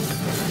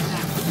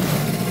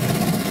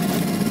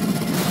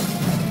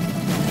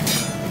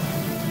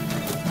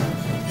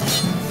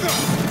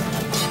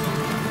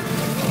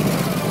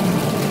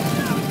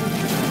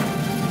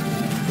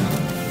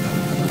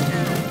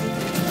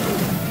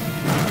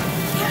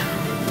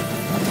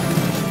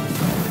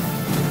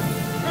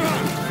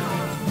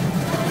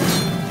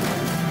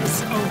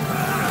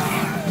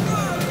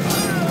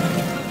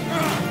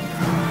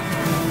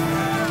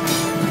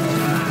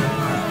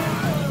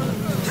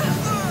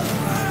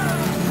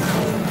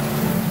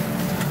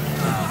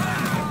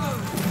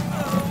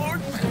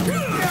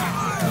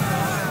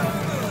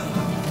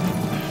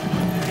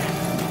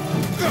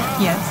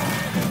 Yes.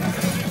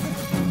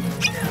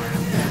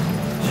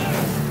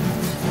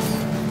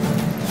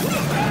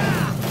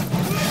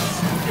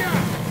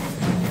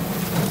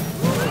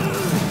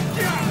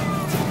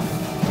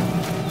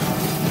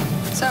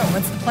 So,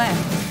 what's the plan?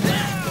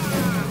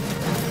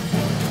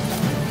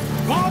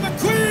 For the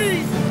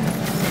Queen!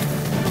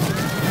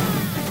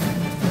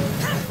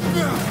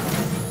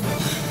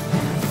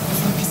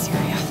 Focus,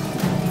 Syria.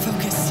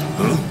 Focus.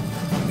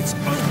 It's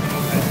over.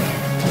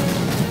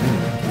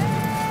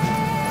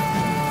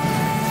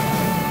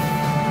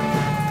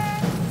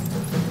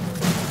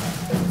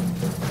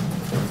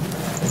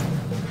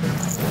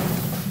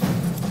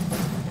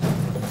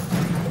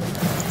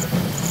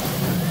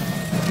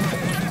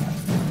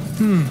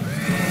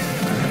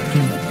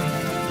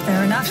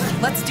 Fair enough.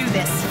 Let's do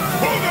this.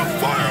 For the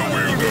fire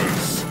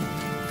wielders!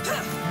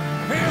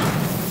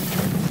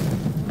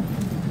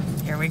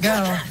 Here we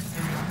go.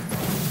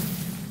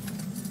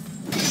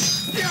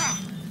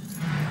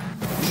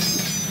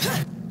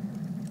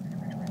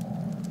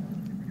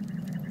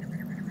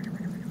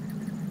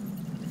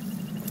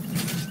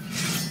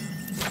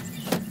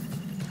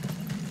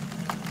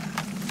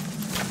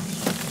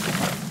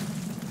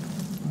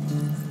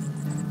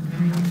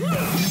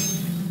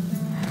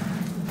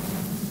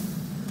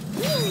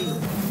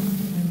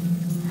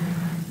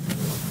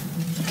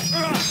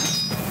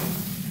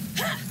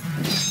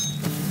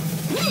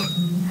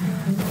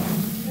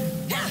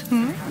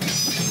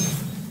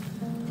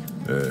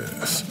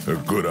 Yes, a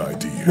good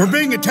idea. We're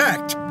being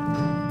attacked!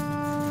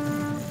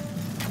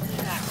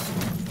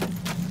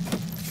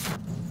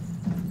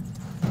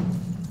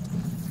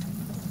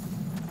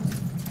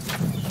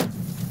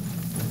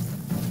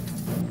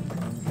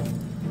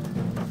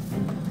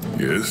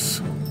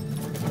 Yes?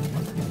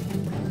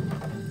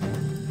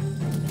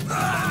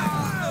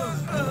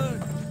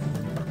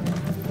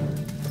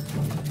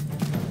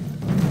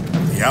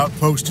 The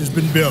outpost has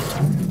been built.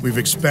 We've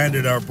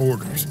expanded our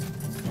borders.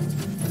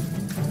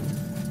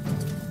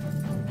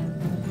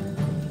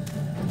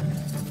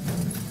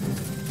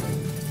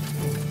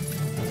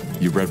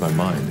 You read my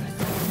mind.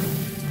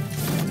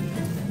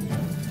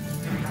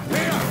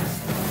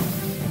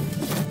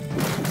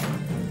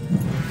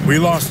 We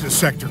lost a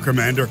sector,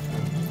 Commander.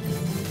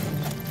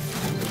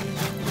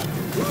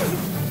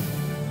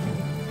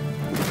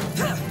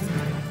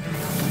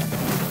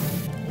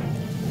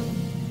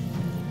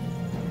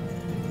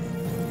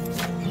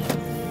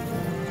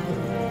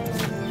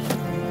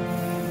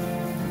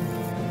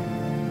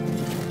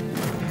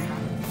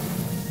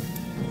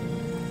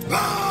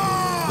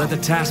 Let the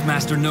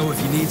Taskmaster know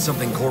if you need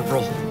something,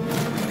 Corporal.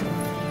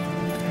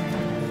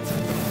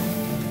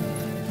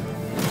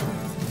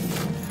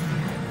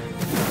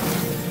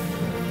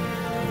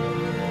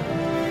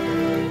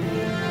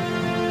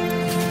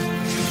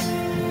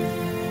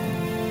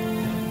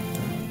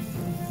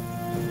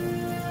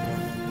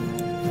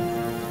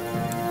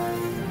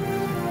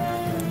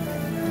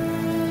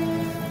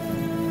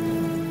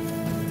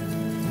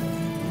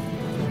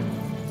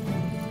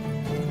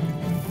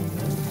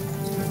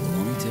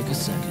 Let me take a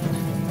second.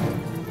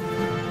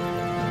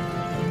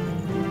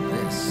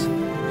 This will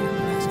be a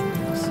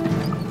masterpiece.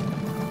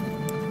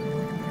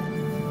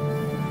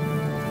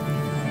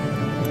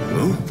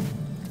 Huh?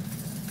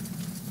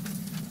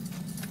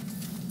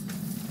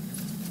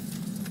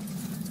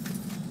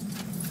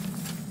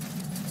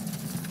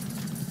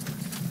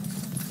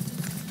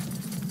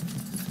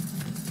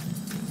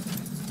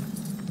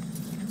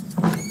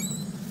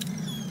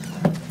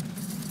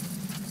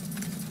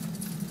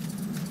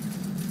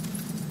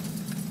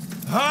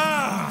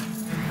 Ah!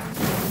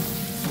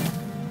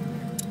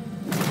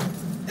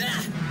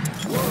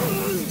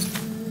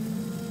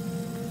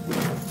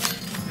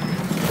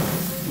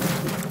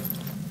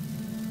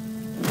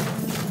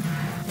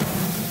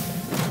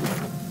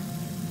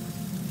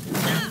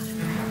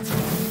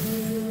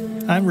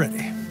 I'm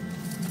ready.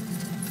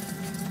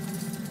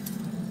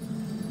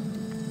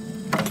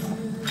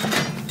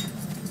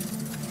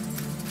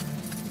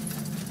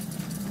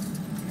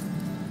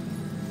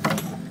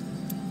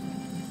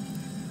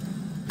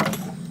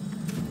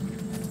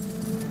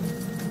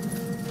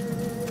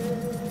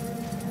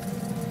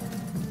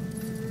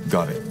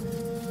 Got it.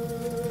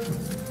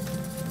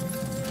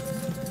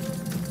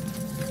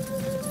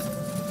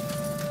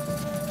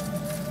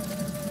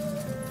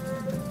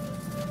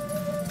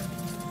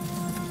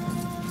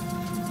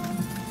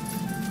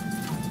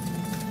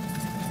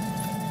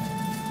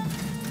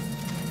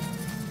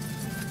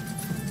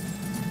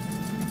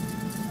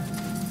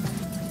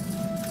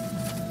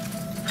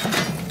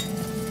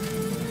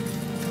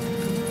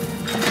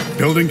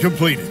 Building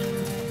completed.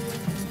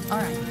 All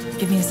right,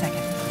 give me a second.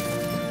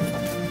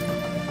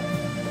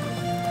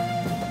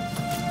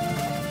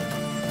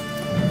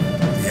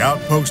 The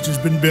outpost has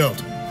been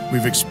built.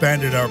 We've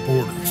expanded our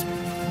borders.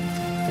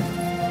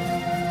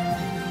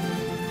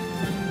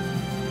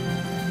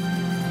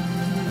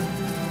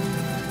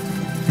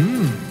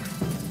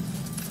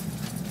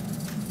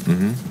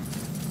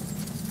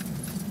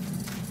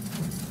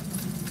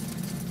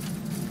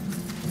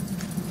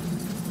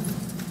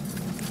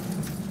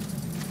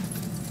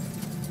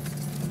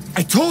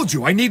 I told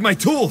you, I need my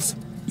tools!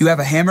 You have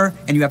a hammer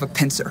and you have a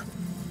pincer.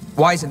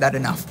 Why isn't that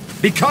enough?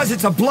 Because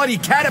it's a bloody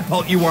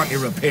catapult you want me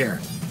to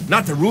repair,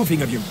 not the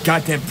roofing of your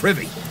goddamn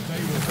privy.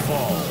 They will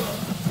fall.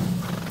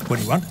 What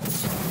do you want?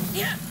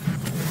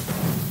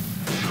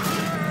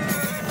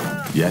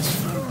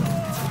 Yes?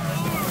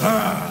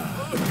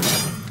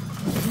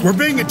 We're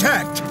being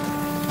attacked!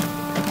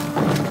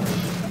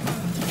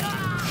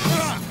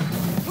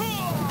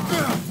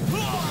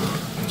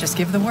 Just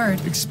give the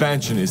word.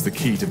 Expansion is the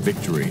key to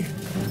victory.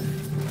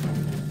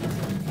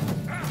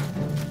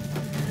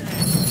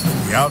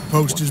 The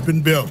outpost has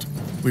been built.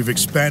 We've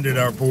expanded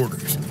our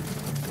borders.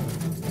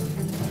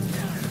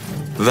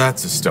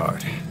 That's a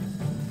start.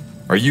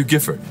 Are you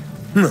Gifford?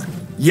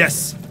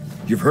 Yes.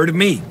 You've heard of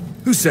me.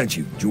 Who sent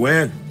you?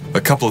 Joanne?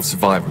 A couple of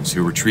survivors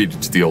who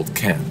retreated to the old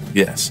camp,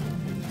 yes.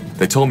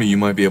 They told me you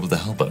might be able to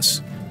help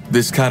us.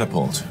 This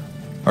catapult,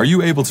 are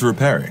you able to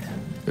repair it?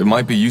 It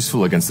might be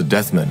useful against the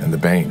Deathmen and the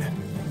Bane.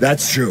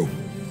 That's true.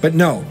 But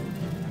no.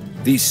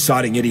 These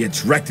sodding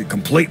idiots wrecked it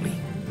completely.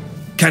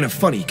 Kind of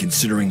funny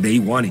considering they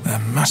wanted... There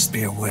must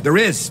be a way. There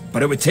is,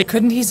 but it would take...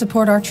 Couldn't he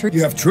support our troops?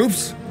 You have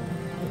troops?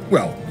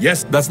 Well,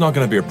 yes. That's not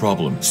gonna be a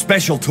problem.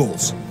 Special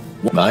tools.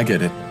 I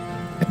get it.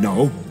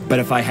 No, but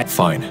if I had...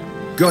 Fine.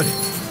 Good.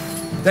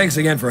 Thanks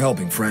again for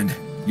helping, friend.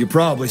 You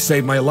probably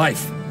saved my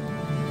life.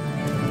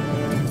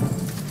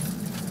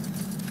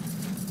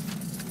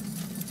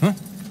 Huh?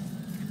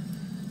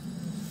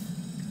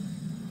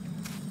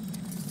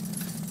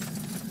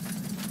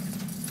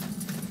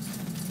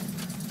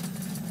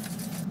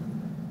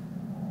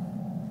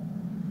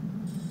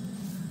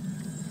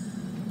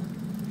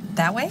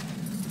 That way?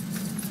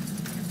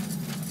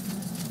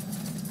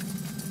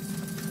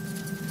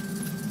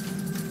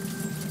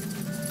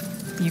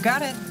 You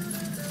got it.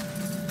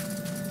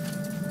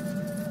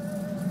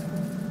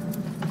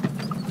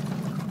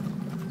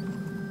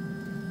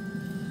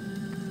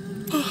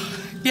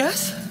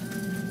 Yes?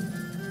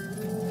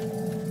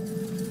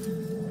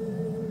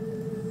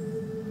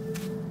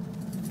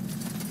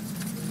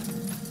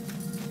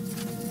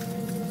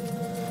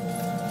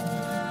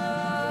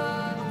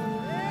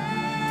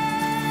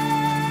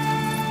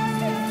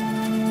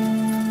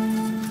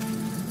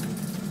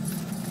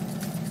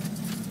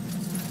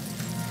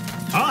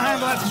 I'll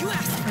handle it. You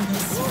asked for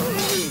this.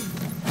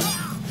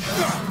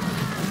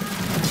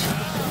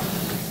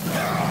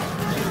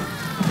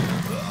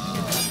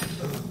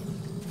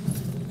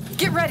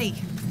 Get ready.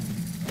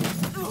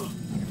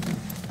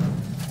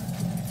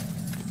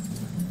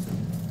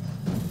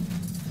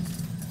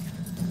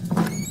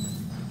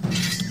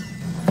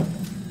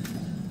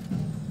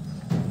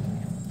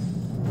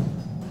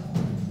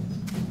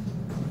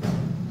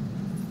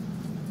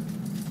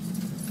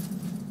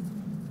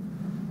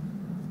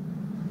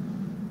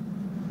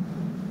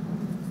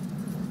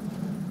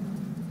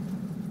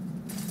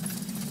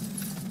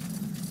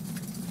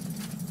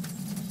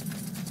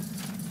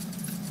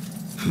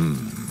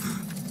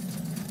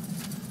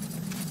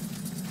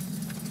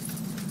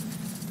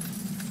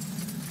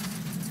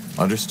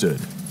 Understood.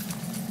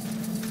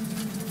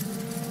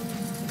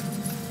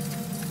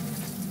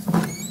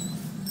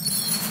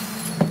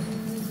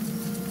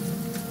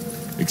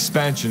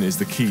 Expansion is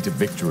the key to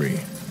victory.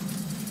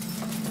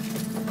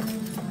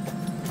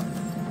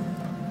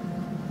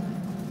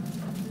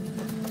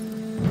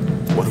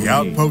 The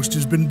outpost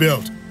has been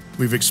built.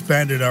 We've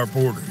expanded our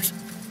borders.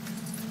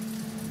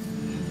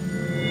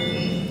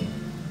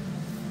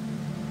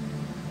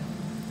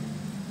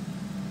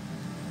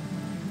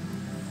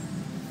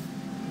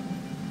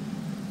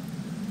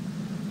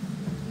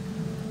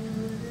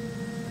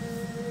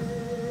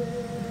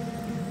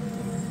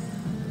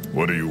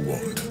 What do you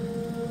want?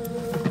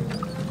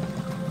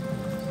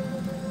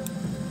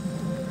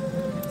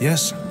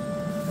 Yes?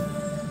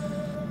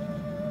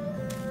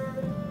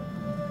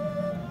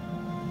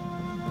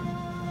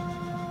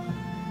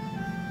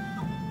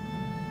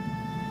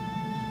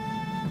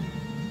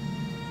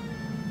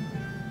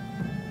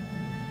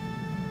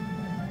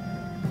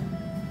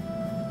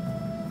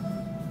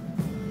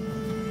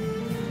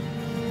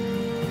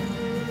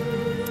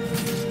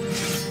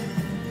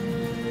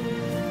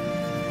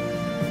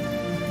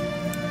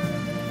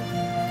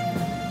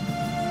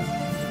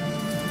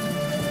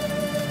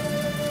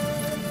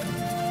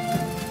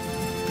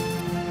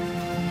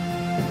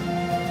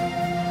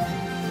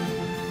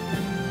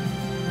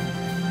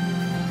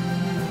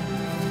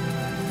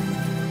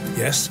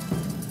 Yes?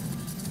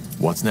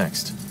 What's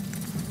next?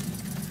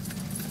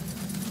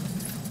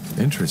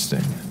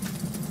 Interesting.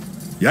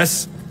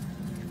 Yes?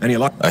 Any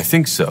luck? I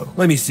think so.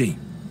 Let me see.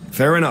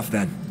 Fair enough,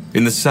 then.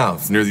 In the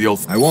south, near the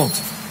old... I won't.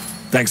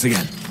 Thanks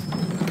again.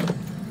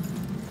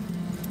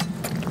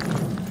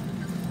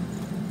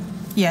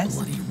 Yes?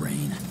 Bloody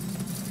rain.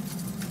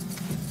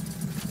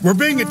 We're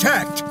being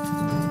attacked!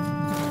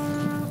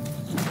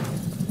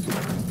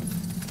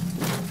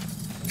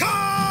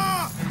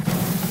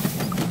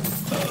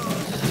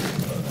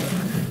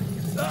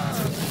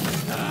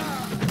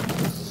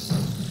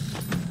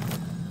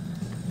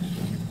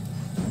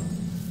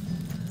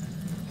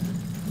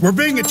 We're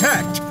being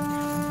attacked!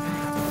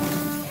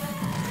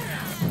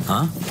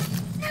 Huh?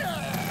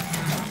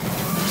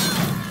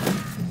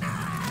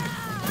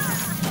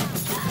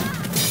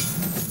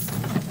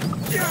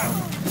 So,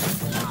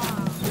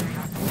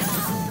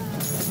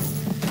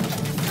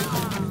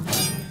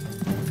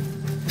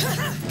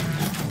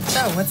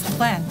 what's the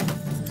plan?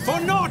 For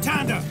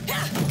Northander!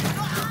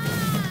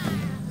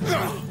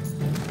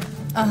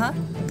 Uh-huh.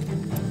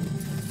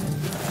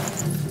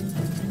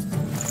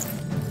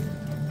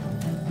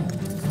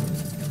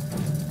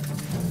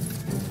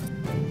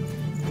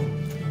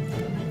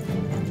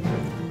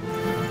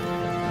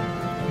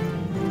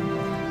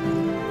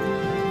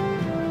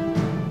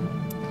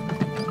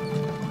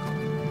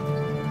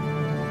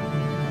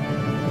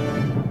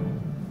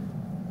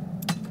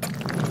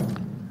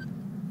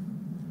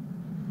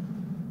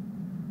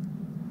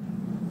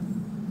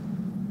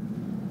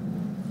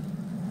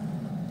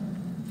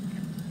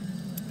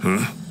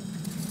 Huh?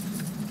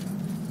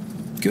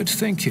 Good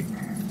thinking.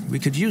 We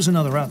could use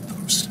another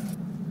outpost.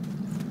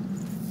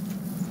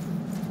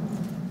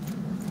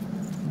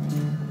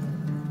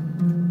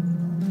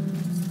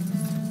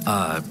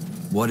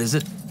 What is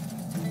it?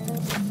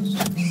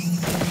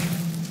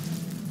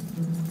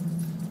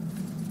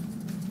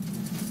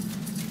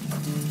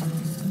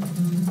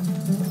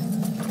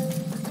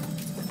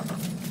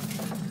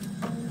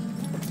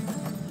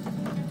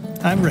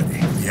 I'm ready.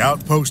 The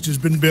outpost has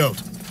been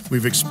built.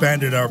 We've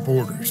expanded our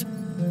borders.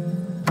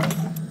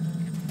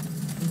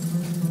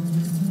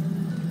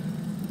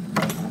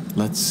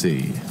 Let's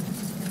see.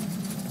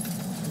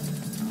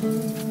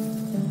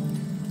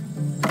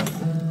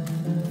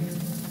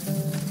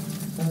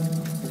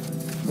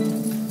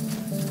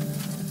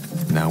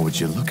 Now, would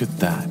you look at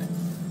that?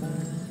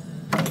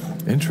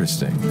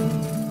 Interesting.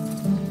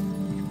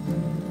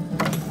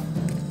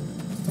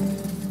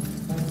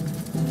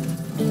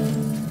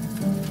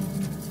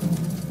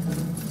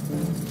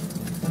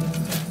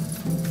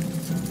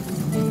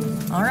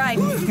 All right,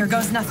 here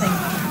goes nothing.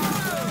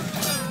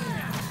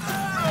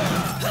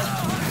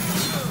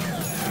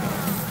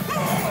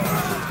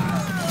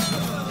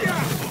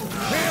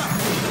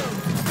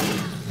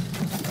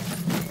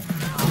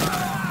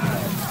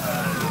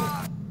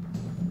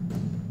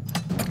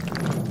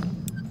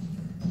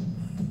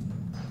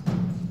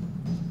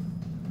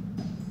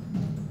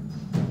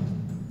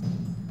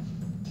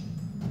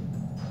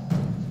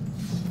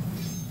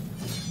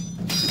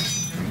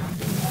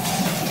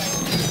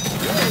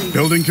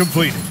 Building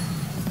completed.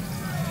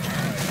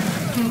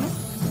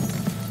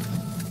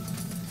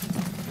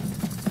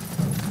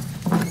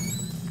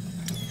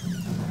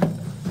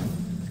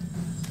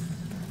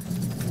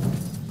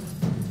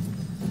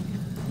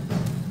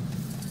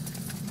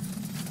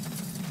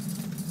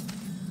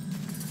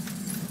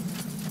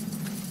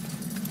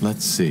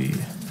 Let's see.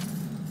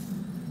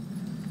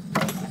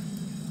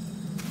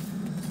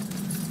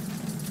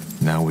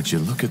 Now, would you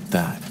look at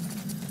that?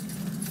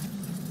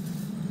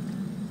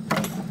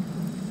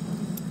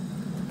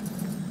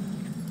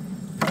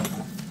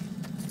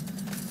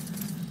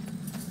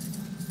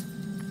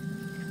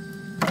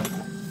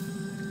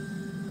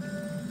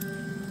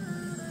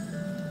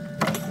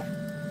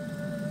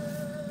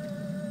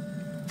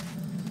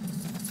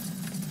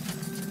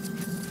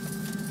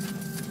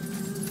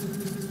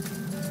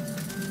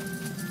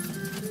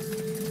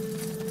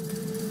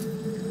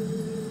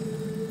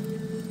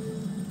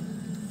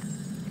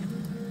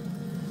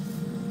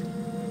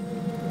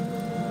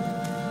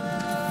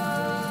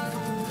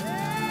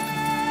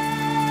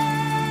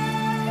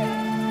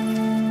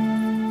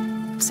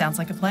 Sounds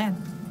like a plan.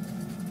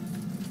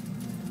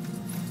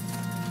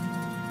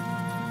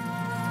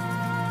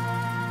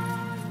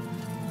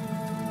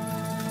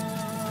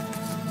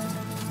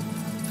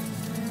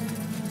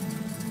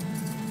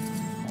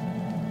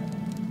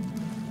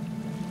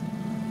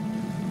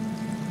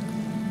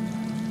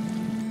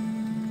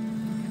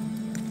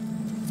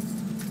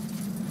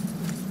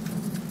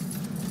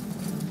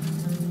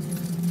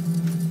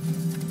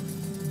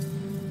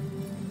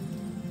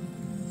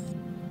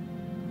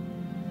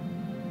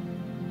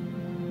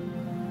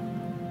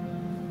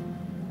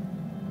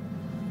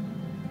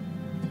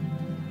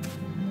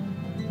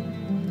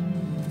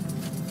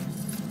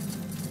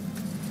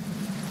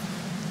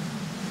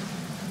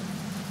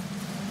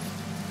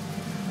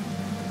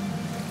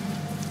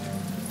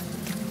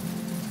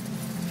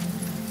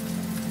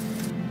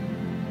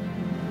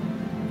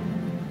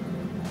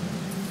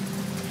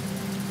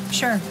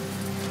 Sure.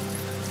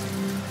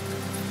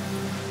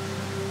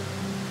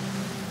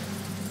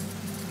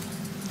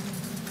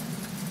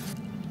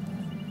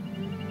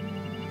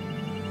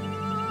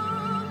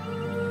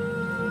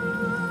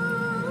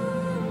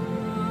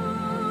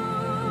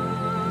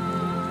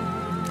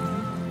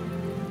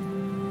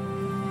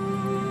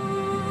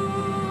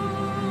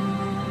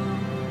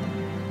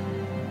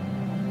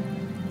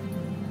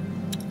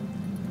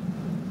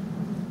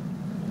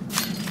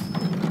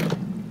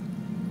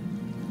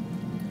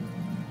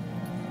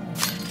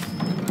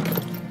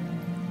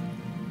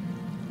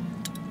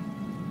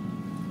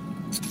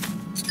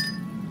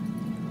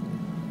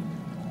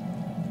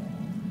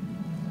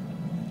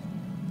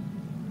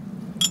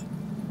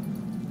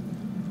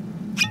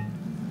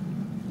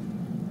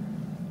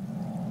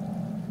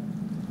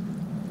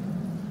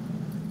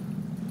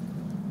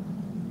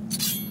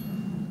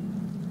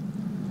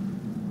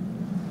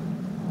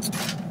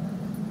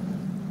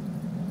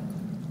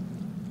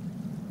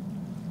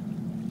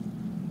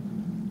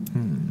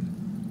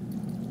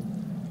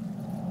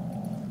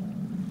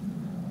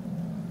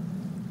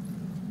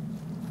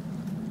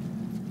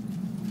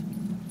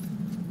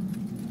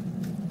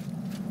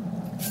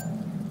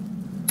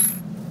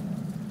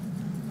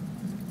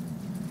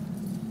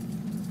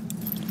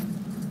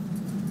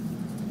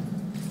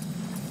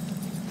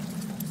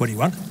 What do you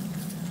want?